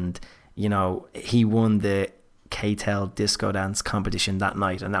from, and he won the K-Tel disco dance competition that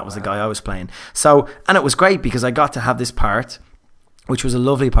night, and that was the guy I was playing. So, and it was great because I got to have this part, which was a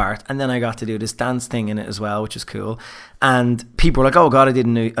lovely part, and then I got to do this dance thing in it as well, which is cool. And people were like, "Oh God, I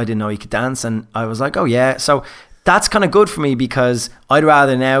didn't know you could dance," and I was like, "Oh yeah." So that's kind of good for me, because I'd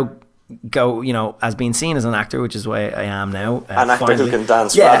rather now go, as being seen as an actor, which is why I am now. An actor who can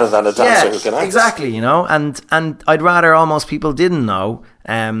dance rather than a dancer who can act. Exactly, and I'd rather almost people didn't know,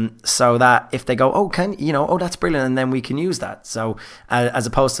 so that if they go, oh, that's brilliant, and then we can use that. So as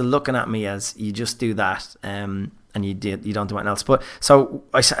opposed to looking at me as you just do that, and you don't do anything else. But so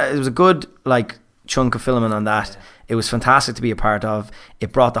it was a good chunk of filming on that. It was fantastic to be a part of.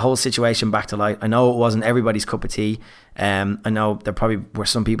 It brought the whole situation back to light. I know it wasn't everybody's cup of tea. I know there probably were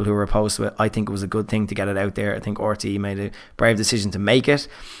some people who were opposed to it. I think it was a good thing to get it out there. I think RTE made a brave decision to make it.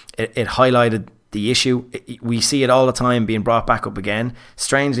 It highlighted the issue. We see it all the time being brought back up again.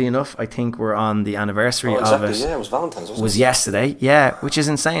 Strangely enough, I think we're on the anniversary of it. Yeah, it was Valentine's, wasn't it? Was yesterday, yeah, which is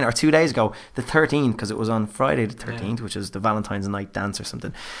insane. Or 2 days ago, the 13th, because it was on Friday the 13th, which is the Valentine's night dance or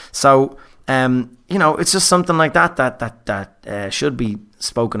something. So, it's just something like that should be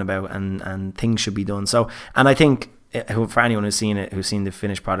spoken about, and things should be done. So, and I think for anyone who's seen it, who's seen the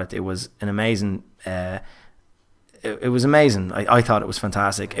finished product, it was an amazing. It was amazing. I thought it was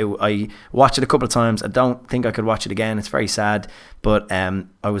fantastic. I watched it a couple of times. I don't think I could watch it again. It's very sad, but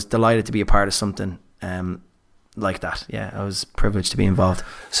I was delighted to be a part of something like that. Yeah, I was privileged to be involved.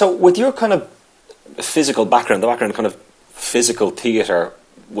 So with your kind of physical background, the background kind of physical theatre,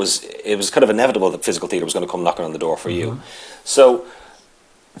 it was kind of inevitable that physical theatre was going to come knocking on the door for you. So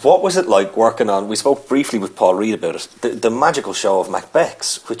what was it like working on? We spoke briefly with Paul Reed about it. The magical show of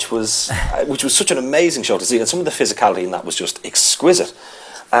Macbeth's, which was such an amazing show to see, and some of the physicality in that was just exquisite.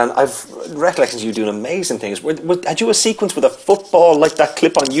 And I've recollections of you doing amazing things. Had you a sequence with a football like that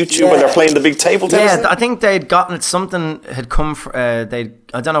clip on YouTube when they're playing the big table tennis? Yeah, I think they'd gotten it. Something had come. I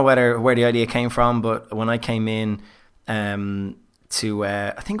don't know where the idea came from, but when I came in,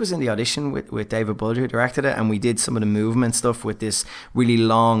 I think it was in the audition with David Bulger, who directed it, and we did some of the movement stuff with this really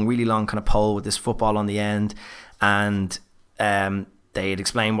long kind of pole with this football on the end, and they had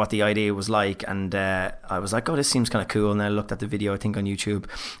explained what the idea was like, and I was like, oh, this seems kind of cool, and I looked at the video, I think on YouTube,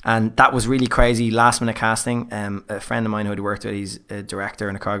 and that was really crazy, last minute casting. A friend of mine who I'd worked with, he's a director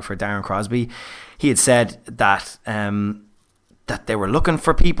and a choreographer, Darren Crosby, he had said that that they were looking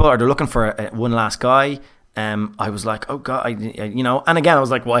for people, or they're looking for one last guy. I was like, oh God, and again, I was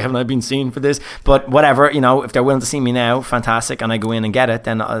like, why haven't I been seen for this? But whatever, if they're willing to see me now, fantastic, and I go in and get it,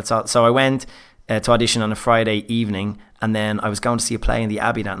 then it's all. So I went to audition on a Friday evening, and then I was going to see a play in the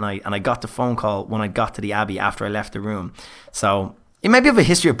Abbey that night, and I got the phone call when I got to the Abbey after I left the room. So you maybe have a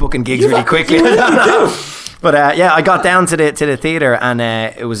history of booking gigs really quickly. But I got down to the theatre, and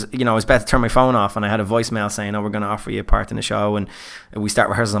it was, I was about to turn my phone off, and I had a voicemail saying, oh, we're going to offer you a part in the show, and we start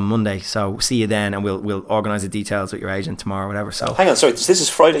rehearsals on Monday, so see you then, and we'll organise the details with your agent tomorrow, whatever. So hang on, sorry, this is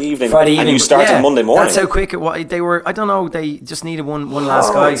Friday evening, and you start on Monday morning. That's how quick they were. I don't know, they just needed one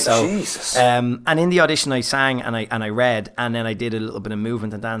last guy. So Jesus. And in the audition I sang and I read, and then I did a little bit of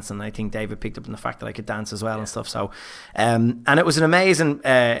movement and dance, and I think David picked up on the fact that I could dance as well and stuff. So and it was an amazing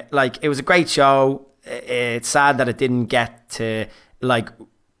it was a great show. It's sad that it didn't get to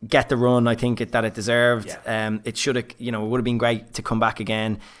get the run I think that it deserved. It should have, it would have been great to come back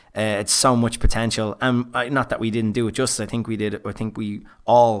again. It's so much potential, and not that we didn't do it justice. I think we did. I think we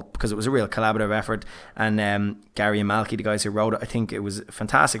all, because it was a real collaborative effort, and Gary and Malky, the guys who wrote it, I think it was a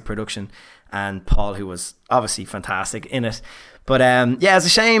fantastic production, and Paul, who was obviously fantastic in it. But it's a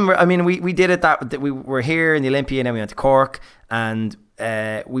shame. I mean, we did it that we were here in the Olympia, and then we went to Cork, and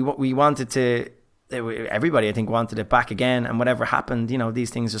we wanted to. Everybody, I think, wanted it back again, and whatever happened, these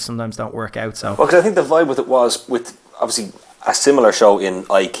things just sometimes don't work out. So, well, because I think the vibe with it was, with obviously a similar show in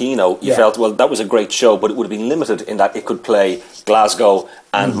Aikino, you felt, well, that was a great show, but it would have been limited in that it could play Glasgow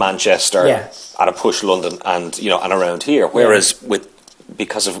and Manchester at a push London and and around here. Whereas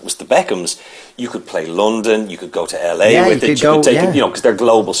because it was the Beckhams, you could play London, you could go to LA with it, you could take it, because they're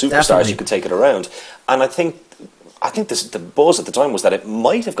global superstars. Definitely. You could take it around, and I think the buzz at the time was that it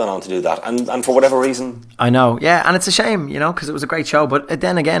might have gone on to do that, and for whatever reason, I know, and it's a shame, because it was a great show. But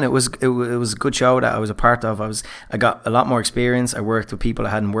then again, it was a good show that I was a part of. I got a lot more experience. I worked with people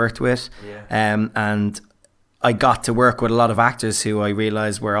I hadn't worked with, and I got to work with a lot of actors who I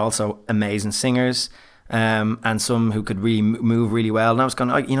realised were also amazing singers, and some who could really move really well. And I was going,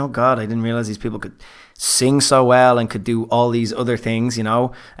 God, I didn't realise these people could sing so well and could do all these other things,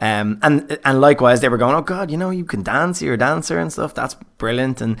 and likewise they were going, oh God, you can dance, you're a dancer and stuff, that's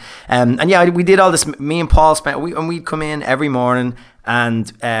brilliant. And we did all this. Me and Paul we'd come in every morning,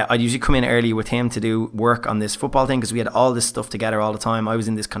 and I'd usually come in early with him to do work on this football thing, because we had all this stuff together all the time. I was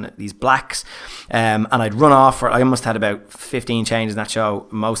in these blacks, and I'd run off, I must have had about 15 changes in that show,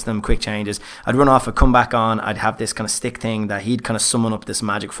 most of them quick changes. I'd run off, I'd come back on, I'd have this kind of stick thing that he'd kind of summon up this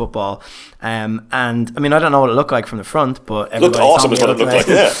magic football, and I mean, I don't know what it looked like from the front, but it looked awesome is what it looked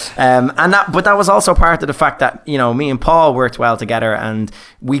like, but that was also part of the fact that, me and Paul worked well together, and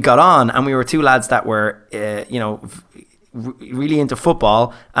we got on, and we were two lads that were really into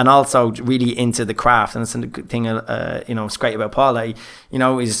football and also really into the craft. And it's a good thing, it's great about Paul.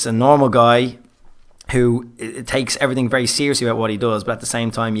 He's a normal guy who it takes everything very seriously about what he does, but at the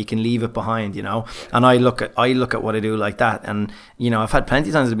same time you can leave it behind, you know. And I look at what I do like that, and you know, I've had plenty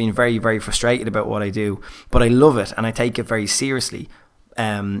of times I've been very, very frustrated about what I do, but I love it and I take it very seriously.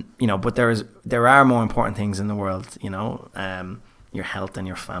 You know, but there are more important things in the world, you know, your health and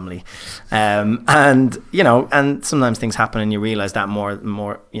your family, and you know, and sometimes things happen and you realize that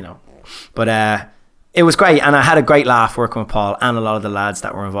more, you know. But it was great, and I had a great laugh working with Paul and a lot of the lads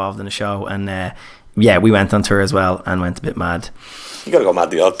that were involved in the show, and yeah, we went on tour as well and went a bit mad. You got to go mad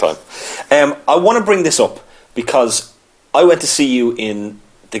the odd time. I want to bring this up because I went to see you in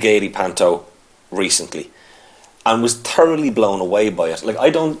the Gaiety Panto recently and was thoroughly blown away by it. Like,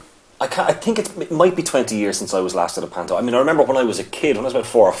 I think it might be 20 years since I was last at a panto. I mean, I remember when I was a kid, when I was about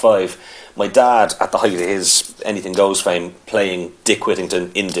 4 or 5, my dad, at the height of his Anything Goes fame, playing Dick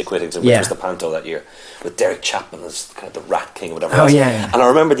Whittington in Dick Whittington, which was the panto that year, with Derek Chapman as kind of the Rat King or whatever else. Yeah. And I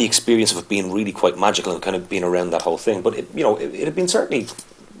remember the experience of it being really quite magical and kind of being around that whole thing. But, it had been certainly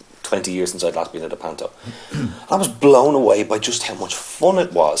 20 years since I'd last been at a panto. I was blown away by just how much fun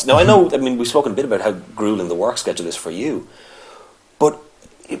it was. Now, I know, I mean, we've spoken a bit about how grueling the work schedule is for you, but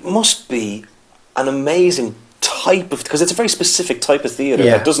it must be an amazing type of, because it's a very specific type of theatre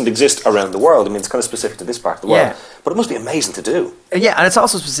that doesn't exist around the world. I mean, it's kind of specific to this part of the world, but it must be amazing to do. Yeah, and it's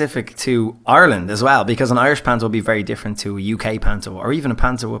also specific to Ireland as well, because an Irish panto will be very different to a UK panto, or even a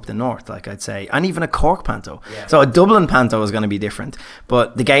panto up the north, like I'd say, and even a Cork panto. Yeah. So a Dublin panto is going to be different,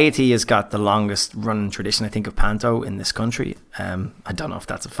 but the Gaiety has got the longest running tradition, I think, of panto in this country. I don't know if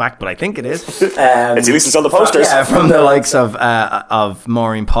that's a fact, but I think it is. It's at least it's on the posters. From the likes of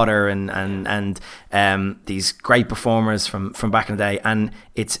Maureen Potter and these great performers from back in the day, and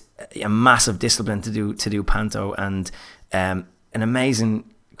it's a massive discipline to do panto, and an amazing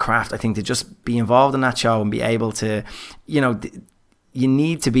craft, I think, to just be involved in that show and be able to, you know, you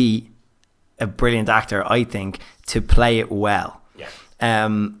need to be a brilliant actor, I think, to play it well. Yeah.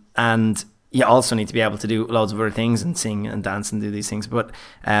 And you also need to be able to do loads of other things and sing and dance and do these things, but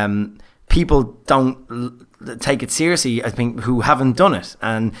people don't take it seriously, I think, who haven't done it.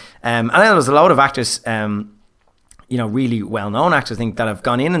 And I know there's a lot of actors, you know, really well-known actors, I think, that have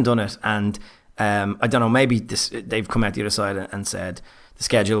gone in and done it, and I don't know, maybe they've come out the other side and said the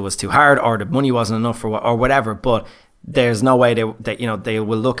schedule was too hard, or the money wasn't enough, or whatever, but there's no way they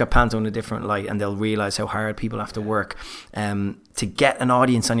will look at panto in a different light, and they'll realise how hard people have to work to get an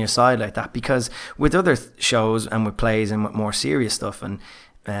audience on your side like that. Because with other shows and with plays and with more serious stuff and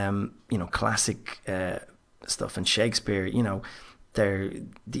you know, classic stuff and Shakespeare, you know,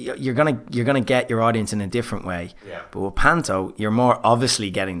 you're gonna get your audience in a different way. Yeah. But with panto, you're more obviously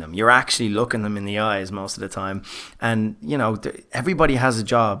getting them. You're actually looking them in the eyes most of the time, and you know, everybody has a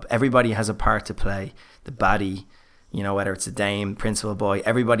job. Everybody has a part to play. The baddie, you know, whether it's a dame, principal boy,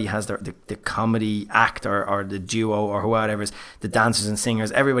 everybody has the comedy act or the duo or whatever, the dancers and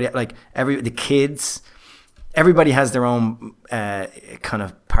singers. Everybody, like the kids. Everybody has their own kind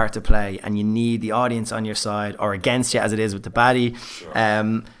of part to play, and you need the audience on your side or against you, as it is with the baddie.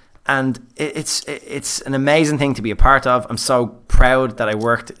 Sure. And it's an amazing thing to be a part of. I'm so proud that I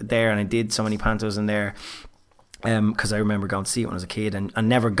worked there and I did so many pantos in there. Because I remember going to see it when I was a kid, and I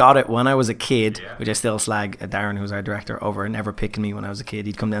never got it when I was a kid, which I still slag Darren, who was our director, over never picking me when I was a kid.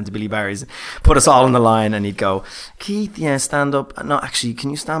 He'd come down to Billy Barry's, put us all on the line, and he'd go, Keith, stand up. No, actually, can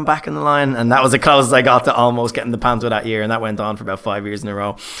you stand back in the line? And that was the closest I got to almost getting the panto that year, and that went on for about 5 years in a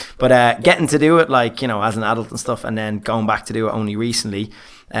row. But getting to do it, like, you know, as an adult and stuff, and then going back to do it only recently.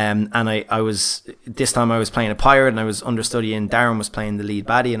 And I was, this time I was playing a pirate, and I was understudying, Darren was playing the lead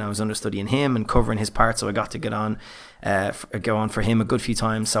baddie, and I was understudying him and covering his part, so I got to go on for him a good few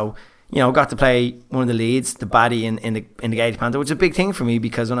times. So, you know, got to play one of the leads, the baddie in the Gaiety Panto, which is a big thing for me,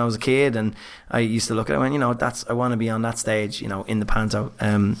 because when I was a kid and I used to look at it and, you know, I want to be on that stage, you know, in the panto.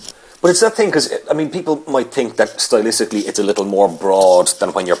 But it's that thing, because, I mean, people might think that stylistically it's a little more broad than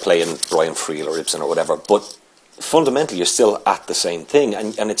when you're playing Brian Friel or Ibsen or whatever, but fundamentally you're still at the same thing,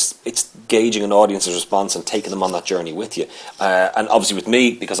 and it's gauging an audience's response and taking them on that journey with you. And obviously with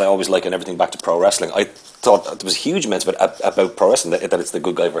me, because I always liken everything back to pro wrestling, I thought there was a huge amount of it about pro wrestling, that it's the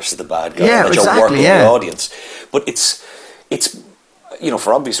good guy versus the bad guy, and that you're working the audience. But it's you know,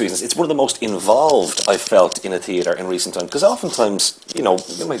 for obvious reasons, it's one of the most involved I've felt in a theatre in recent times, because oftentimes, you know,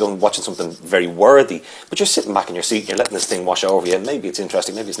 you might go and watching something very worthy, but you're sitting back in your seat, you're letting this thing wash over you, and maybe it's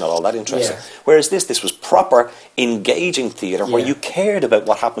interesting, maybe it's not all that interesting. Yeah. Whereas this was proper engaging theatre where Yeah. you cared about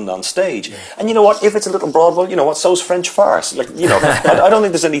what happened on stage. And you know what, if it's a little broad, well, you know what, so's French farce. Like, you know, I don't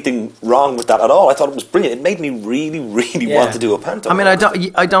think there's anything wrong with that at all. I thought it was brilliant. It made me really, really want to do a panto. I mean,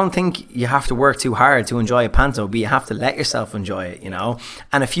 I don't think you have to work too hard to enjoy a panto, but you have to let yourself enjoy it, you know.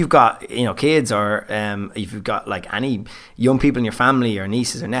 And if you've got, you know, kids, or if you've got like any young people in your family or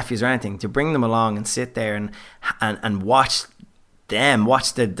nieces or nephews or anything, to bring them along and sit there and watch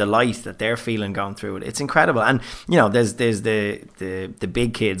the delight that they're feeling going through it. It's incredible. And you know, there's the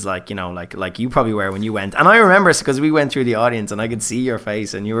big kids, like, you know, like you probably were when you went. And I remember, because we went through the audience and I could see your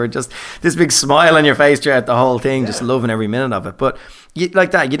face, and you were just this big smile on your face throughout the whole thing, just loving every minute of it. But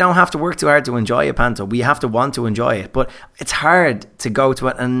like that, you don't have to work too hard to enjoy a panto. We have to want to enjoy it, but it's hard to go to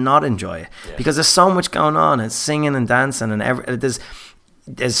it and not enjoy it, because there's so much going on. It's singing and dancing, and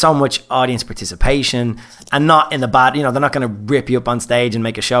there's so much audience participation, and not in the bad, you know, they're not going to rip you up on stage and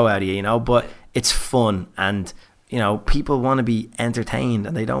make a show out of you, you know, but it's fun, and you know, people want to be entertained,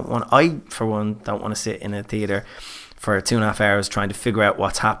 and I for one don't want to sit in a theatre for 2.5 hours trying to figure out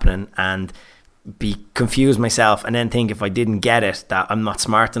what's happening and be confused myself, and then think if I didn't get it, that I'm not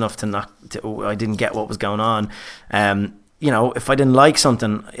smart enough I didn't get what was going on. You know, if I don't like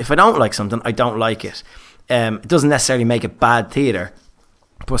something, I don't like it. It doesn't necessarily make it bad theatre,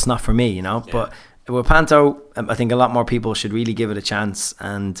 but it's not for me, you know. But with panto, I think a lot more people should really give it a chance.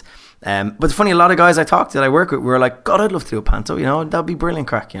 And but it's funny, a lot of guys I talk to that I work with were like, God, I'd love to do a panto, you know, that'd be brilliant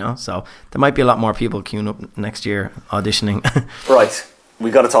crack, you know. So there might be a lot more people queuing up next year auditioning. Right, we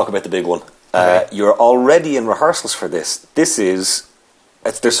got to talk about the big one. You're already in rehearsals for this. There's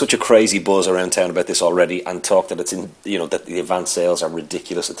such a crazy buzz around town about this already, and talk that it's in, you know, that the advance sales are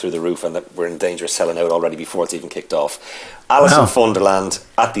ridiculous and through the roof, and that we're in danger of selling out already before it's even kicked off. Alice in Funderland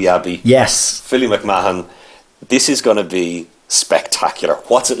at the Abbey. Yes. Philly McMahon. This is going to be spectacular.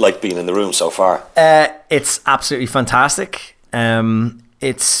 What's it like being in the room so far? It's absolutely fantastic.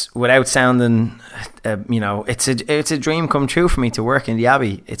 It's, without sounding, you know, it's a dream come true for me to work in the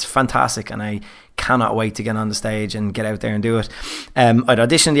Abbey. It's fantastic, and I cannot wait to get on the stage and get out there and do it. I'd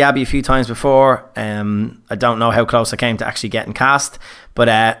auditioned the Abbey a few times before. I don't know how close I came to actually getting cast, but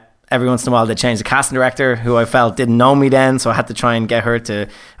every once in a while they changed the casting director, who I felt didn't know me then, so I had to try and get her to,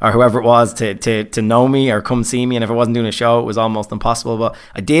 or whoever it was, to know me or come see me. And if I wasn't doing a show, it was almost impossible. But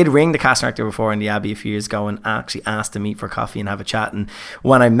I did ring the casting director before in the Abbey a few years ago, and actually asked to meet for coffee and have a chat. And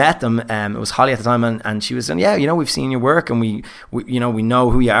when I met them, it was Holly at the time, and she was saying, yeah, you know, we've seen your work, and we you know, we know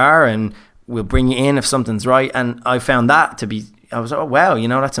who you are, and we'll bring you in if something's right. And I found that to be, I was like, oh wow, you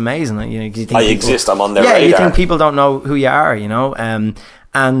know, that's amazing. You know, you think I exist, I'm on their radar. radar. You think people don't know who you are, you know.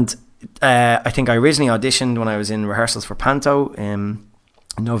 And I think I originally auditioned when I was in rehearsals for panto in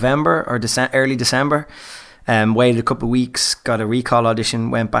November or early December. Waited a couple of weeks, got a recall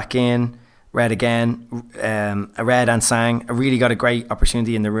audition, went back in, read again, I read and sang. I really got a great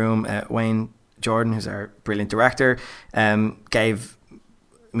opportunity in the room. Wayne Jordan, who's our brilliant director, gave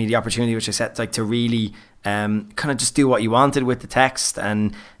me the opportunity, which I said, like, to really kind of just do what you wanted with the text,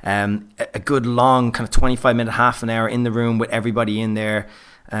 and a good long kind of 25-minute, half an hour in the room with everybody in there,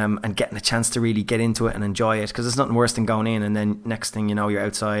 and getting a chance to really get into it and enjoy it, because there's nothing worse than going in and then next thing you know, you're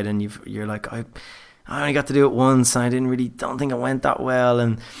outside and you're like, I only got to do it once and I don't think it went that well.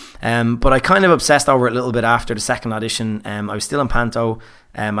 And but I kind of obsessed over it a little bit after the second audition. I was still in panto.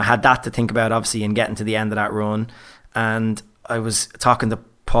 I had that to think about, obviously, in getting to the end of that run, and I was talking to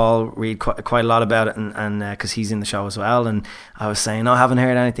Paul Reed quite a lot about it, and because he's in the show as well, and I was saying, I haven't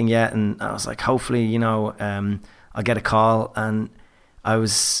heard anything yet, and I was like, hopefully, you know, I'll get a call. And I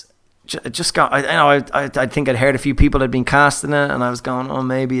was just got, I think I'd heard a few people had been casting it, and I was going, oh,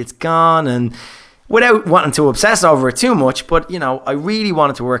 maybe it's gone, and without wanting to obsess over it too much, but you know, I really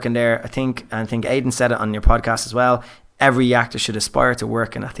wanted to work in there. I think Aidan said it on your podcast as well. Every actor should aspire to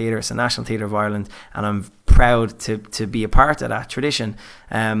work in a theatre. It's the National Theatre of Ireland, and I'm proud to be a part of that tradition.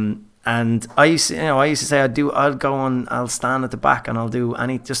 And I used to say I'll go and I'll stand at the back and I'll do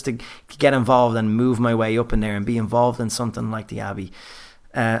any, just to get involved and move my way up in there and be involved in something like the Abbey.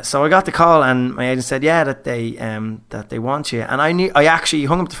 So I got the call, and my agent said, yeah, that they want you. And I actually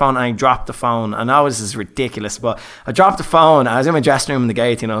hung up the phone and I dropped the phone. I know this is ridiculous, but I dropped the phone. I was in my dressing room in the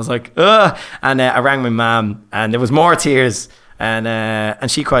gate, and I was like, ugh. And I rang my mum, and there was more tears. And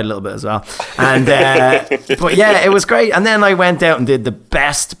she cried a little bit as well. And but yeah, it was great. And then I went out and did the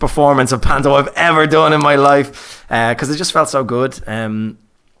best performance of panto I've ever done in my life, because it just felt so good. And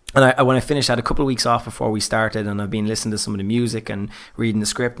when I finished, I had a couple of weeks off before we started, and I've been listening to some of the music and reading the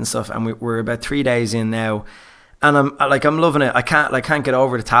script and stuff. And we're about 3 days in now, and I'm loving it. I can't get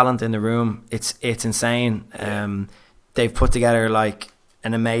over the talent in the room. It's insane. They've put together like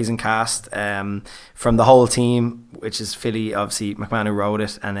an amazing cast from the whole team, which is Philly, obviously McMahon who wrote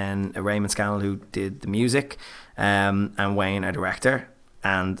it, and then Raymond Scannell who did the music, and Wayne, our director,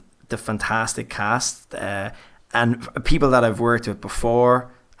 and the fantastic cast, and people that I've worked with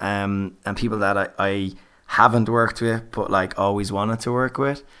before, and people that I haven't worked with but like always wanted to work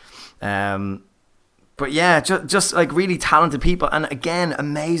with. But yeah, just like really talented people, and again,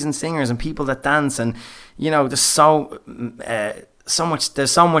 amazing singers and people that dance, and there's so much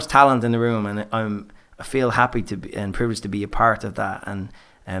talent in the room, and I feel happy to be and privileged to be a part of that,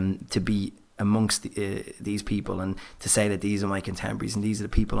 and to be amongst these people, and to say that these are my contemporaries and these are the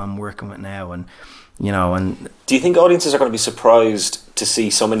people I'm working with now, and and do you think audiences are going to be surprised to see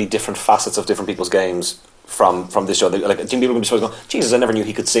so many different facets of different people's games from this show? Like, do you think people are going to be supposed to go, Jesus, I never knew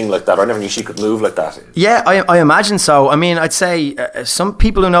he could sing like that, or I never knew she could move like that? Yeah, I imagine so. I mean, I'd say some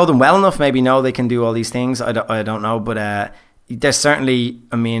people who know them well enough maybe know they can do all these things. I don't know, but there's certainly,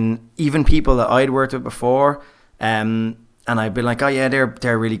 I mean, even people that I'd worked with before, and I'd be like, oh yeah,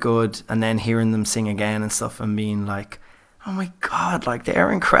 they're really good, and then hearing them sing again and stuff, and being like, oh my God, like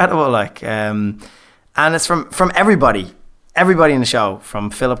they're incredible, like, and it's from everybody in the show, from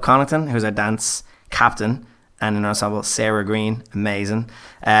Philip Connaughton, who's our dance captain, and in our ensemble, Sarah Green, amazing,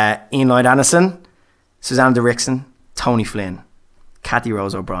 Ian Lloyd Anderson, Suzanne Derrickson, Tony Flynn, Kathy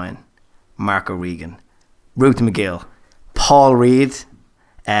Rose O'Brien, Mark O'Regan, Ruth McGill, Paul Reed,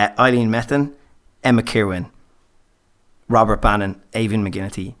 Eileen Methan, Emma Kirwan, Robert Bannon, Avian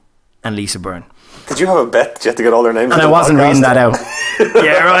McGinnity, and Lisa Byrne. Did you have a bet that you had to get all their names? And I wasn't reading that out.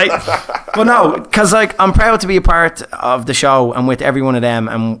 Yeah, right. But no, because like I'm proud to be a part of the show and with every one of them,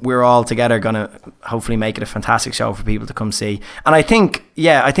 and we're all together gonna hopefully make it a fantastic show for people to come see. And I think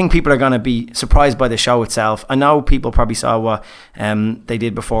people are gonna be surprised by the show itself. I know people probably saw what they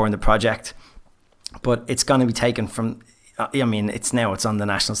did before in the project, but it's gonna be taken from. I mean, it's on the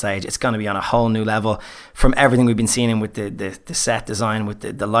national stage. It's going to be on a whole new level from everything we've been seeing with the set design, with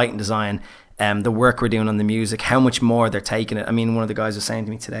the lighting design, the work we're doing on the music, how much more they're taking it. I mean, one of the guys was saying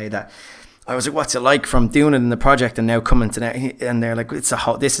to me today that I was like, what's it like from doing it in the project and now coming to that? And they're like,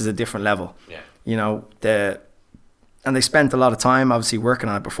 this is a different level. Yeah. And they spent a lot of time obviously working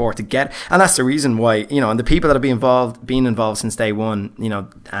on it before to get, and that's the reason why, and the people that have been involved since day one,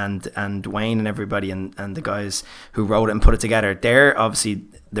 and Wayne and everybody and the guys who wrote it and put it together, they're obviously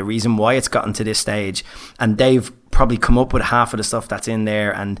the reason why it's gotten to this stage, and they've probably come up with half of the stuff that's in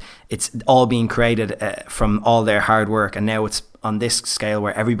there, and it's all being created from all their hard work, and now it's on this scale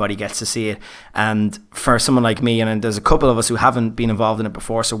where everybody gets to see it. And for someone like me, and there's a couple of us who haven't been involved in it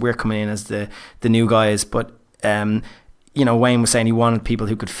before, so we're coming in as the new guys, but Wayne was saying he wanted people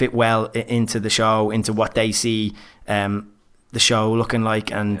who could fit well into the show, into what they see the show looking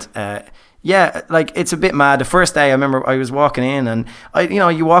like, and like it's a bit mad. The first day I remember I was walking in, and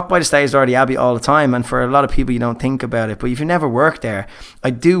you walk by the stage door of the Abbey all the time, and for a lot of people you don't think about it, but if you never worked there, I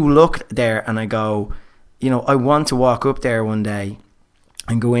do look there and I go, I want to walk up there one day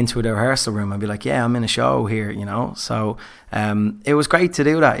and go into the rehearsal room and be like, yeah, I'm in a show here, so it was great to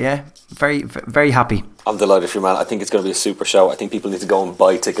do that. Yeah, very, very happy. I'm delighted for you, man. I think it's going to be a super show. I think people need to go and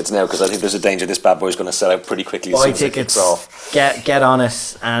buy tickets now, because I think there's a danger this bad boy is going to sell out pretty quickly. Buy tickets, get on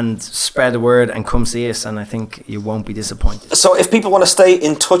it and spread the word and come see us, and I think you won't be disappointed. So if people want to stay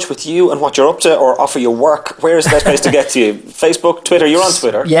in touch with you and what you're up to, or offer your work, where is the best place to get to you? Facebook, Twitter? You're on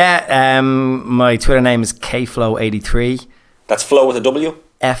Twitter? Yeah, my Twitter name is KFlow83. That's Flow with a W?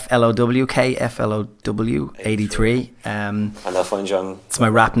 FLOW 83. And I'll find you on... It's my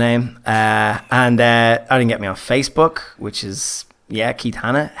rap name. And I can get me on Facebook, which is, Keith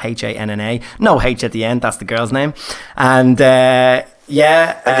Hanna, Hanna. No H at the end, that's the girl's name. And And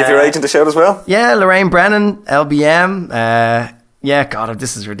give your agent a shout as well? Yeah, Lorraine Brennan, LBM. God,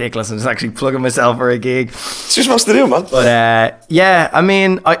 this is ridiculous. I'm just actually plugging myself for a gig. It's what you're supposed to do, man. But I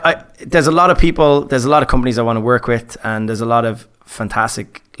mean, there's a lot of people, there's a lot of companies I want to work with, and there's a lot of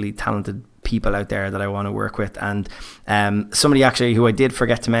fantastically talented people out there that I want to work with, and somebody actually who I did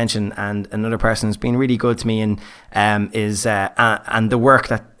forget to mention, and another person who's been really good to me, and is and the work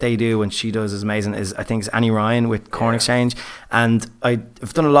that they do and she does is amazing, is I think it's Annie Ryan with Corn Exchange, and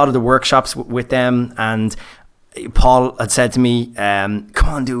I've done a lot of the workshops with them, and Paul had said to me, come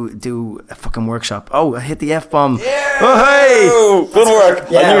on, do a fucking workshop. Oh, I hit the F-bomb. Yeah. Oh, hey! Good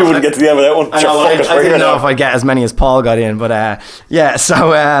work. Yeah, I knew we wouldn't get to the end of that one. I didn't know if I'd get as many as Paul got in, but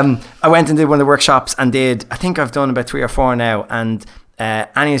so I went and did one of the workshops, and I think I've done about 3 or 4 now, and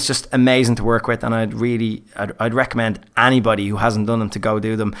Annie is just amazing to work with, and I'd recommend anybody who hasn't done them to go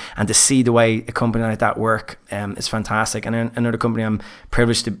do them, and to see the way a company like that work is fantastic. And another company I'm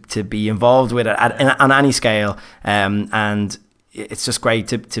privileged to be involved with on any scale, and it's just great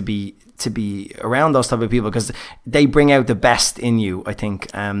to be around those type of people, because they bring out the best in you, I think.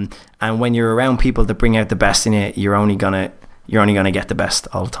 And when you're around people that bring out the best in you, you're only gonna get the best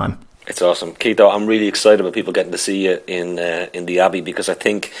all the time. It's awesome, Keith. I'm really excited about people getting to see you in the Abbey, because I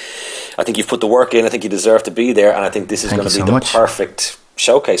think you've put the work in. I think you deserve to be there, and I think this is going to be the perfect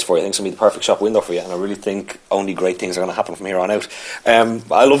showcase for you. I think it's going to be the perfect shop window for you, and I really think only great things are going to happen from here on out.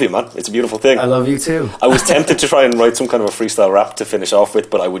 I love you, man. It's a beautiful thing. I love you too. I was tempted to try and write some kind of a freestyle rap to finish off with,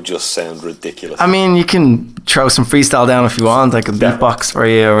 but I would just sound ridiculous. I mean, you can throw some freestyle down if you want. I could beatbox for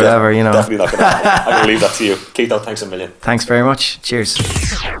you or whatever, you know. Definitely not going to happen. I'm going to leave that to you. Keith, thanks a million. Thanks very much. Cheers.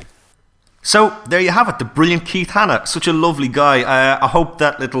 So there you have it, the brilliant Keith Hanna, such a lovely guy. I hope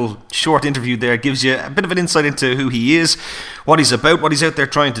that little short interview there gives you a bit of an insight into who he is, what he's about, what he's out there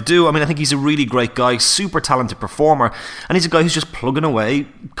trying to do. I mean, I think he's a really great guy, super talented performer, and he's a guy who's just plugging away,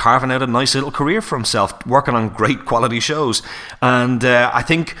 carving out a nice little career for himself, working on great quality shows. And I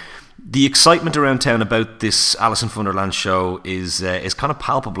think the excitement around town about this Alice in Funderland show is kind of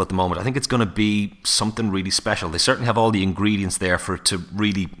palpable at the moment. I think it's going to be something really special. They certainly have all the ingredients there for it to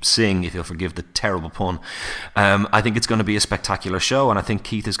really sing, if you'll forgive the terrible pun. I think it's going to be a spectacular show, and I think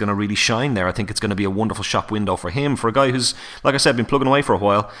Keith is going to really shine there. I think it's going to be a wonderful shop window for him, for a guy who's, like I said, been plugging away for a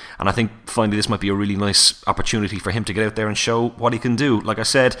while, and I think finally this might be a really nice opportunity for him to get out there and show what he can do. Like I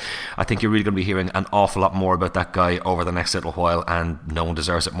said, I think you're really going to be hearing an awful lot more about that guy over the next little while, and no one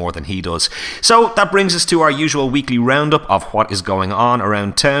deserves it more than he does. So that brings us to our usual weekly roundup of what is going on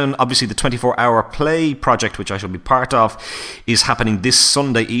around town. Obviously the 24-hour play project, which I shall be part of, is happening this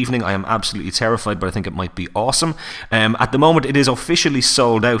Sunday evening. I am absolutely terrified, but I think it might be awesome. At the moment it is officially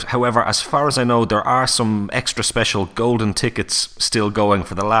sold out. However, as far as I know, there are some extra special golden tickets still going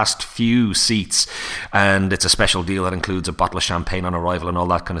for the last few seats, and it's a special deal that includes a bottle of champagne on arrival and all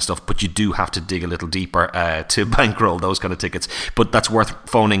that kind of stuff, but you do have to dig a little deeper to bankroll those kind of tickets. But that's worth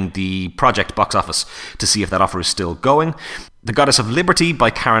phoning the project box office to see if that offer is still going. The Goddess of Liberty by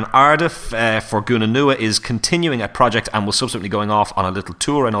Karen Ardif for Gunanua is continuing at Project and will subsequently going off on a little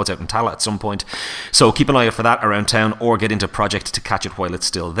tour. I know it's out in Tala at some point, so keep an eye out for that around town, or get into Project to catch it while it's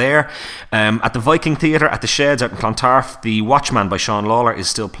still there. At the Viking Theatre at the Sheds out in Clontarf, The Watchman by Sean Lawler is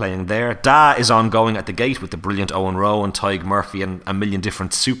still playing there. Da is ongoing at the Gate with the brilliant Owen Rowe and Tig Murphy and a million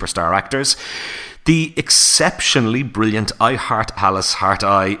different superstar actors. The exceptionally brilliant I Heart Alice Heart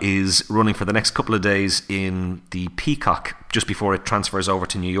I is running for the next couple of days in the Peacock just before it transfers over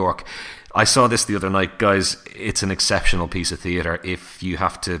to New York. I saw this the other night, guys. It's an exceptional piece of theatre. If you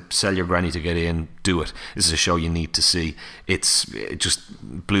have to sell your granny to get in, do it. This is a show you need to see. It just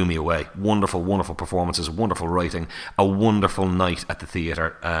blew me away. Wonderful, wonderful performances, wonderful writing, a wonderful night at the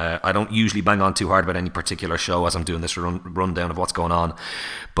theatre. I don't usually bang on too hard about any particular show as I'm doing this rundown of what's going on,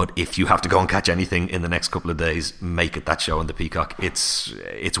 but if you have to go and catch anything in the next couple of days, make it that show in the Peacock. It's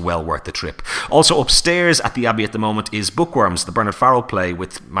well worth the trip. Also upstairs at the Abbey at the moment is Bookworms, the Bernard Farrell play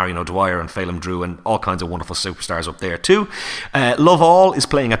with Marion O'Dwyer and Phelim Drew and all kinds of wonderful superstars up there too. Love All is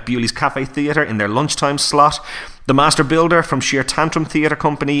playing at Bewley's Cafe Theatre in their lunchtime slot. The Master Builder from Sheer Tantrum Theatre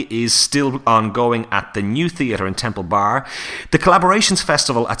Company is still ongoing at the New Theatre in Temple Bar. The Collaborations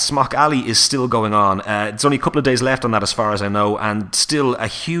Festival at Smock Alley is still going on. It's only a couple of days left on that as far as I know, and still a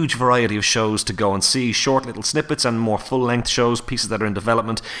huge variety of shows to go and see. Short little snippets and more full-length shows, pieces that are in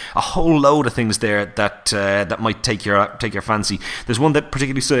development. A whole load of things there that might take your fancy. There's one that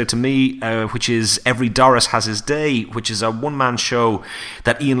particularly stood out to me, which is Every Doris Has His Day, which is a one-man show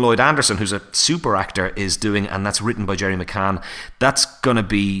that Ian Lloyd Anderson, who's a super actor, is doing, and that's written by Jerry McCann. That's going to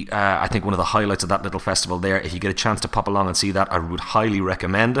be, I think, one of the highlights of that little festival there. If you get a chance to pop along and see that, I would highly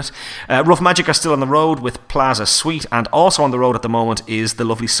recommend it. Rough Magic are still on the road with Plaza Suite, and also on the road at the moment is the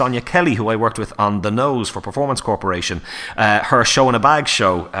lovely Sonia Kelly, who I worked with on The Nose for Performance Corporation. Her Show in a Bag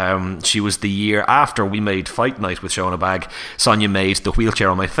show, she was the year after we made Fight Night with Show in a Bag. Sonia made The Wheelchair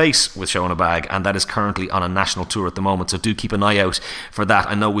on My Face with Show in a Bag, and that is currently on a national tour at the moment, so do keep an eye out for that.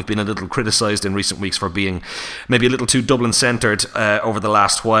 I know we've been a little criticised in recent weeks for being maybe a little too Dublin-centred over the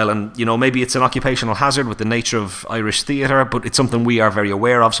last while, and maybe it's an occupational hazard with the nature of Irish theatre, but it's something we are very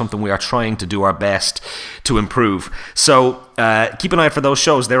aware of, something we are trying to do our best to improve. So keep an eye out for those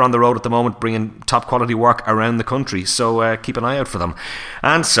shows. They're on the road at the moment, bringing top quality work around the country, so keep an eye out for them.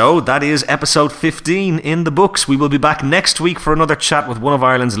 And so that is episode 15 in the books. We will be back next week for another chat with one of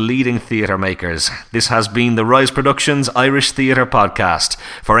Ireland's leading theatre makers. This has been the Rise Productions Irish Theatre Podcast.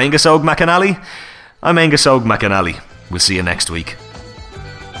 For Angus Og McAnally, I'm Angus Og McAnally. We'll see you next week.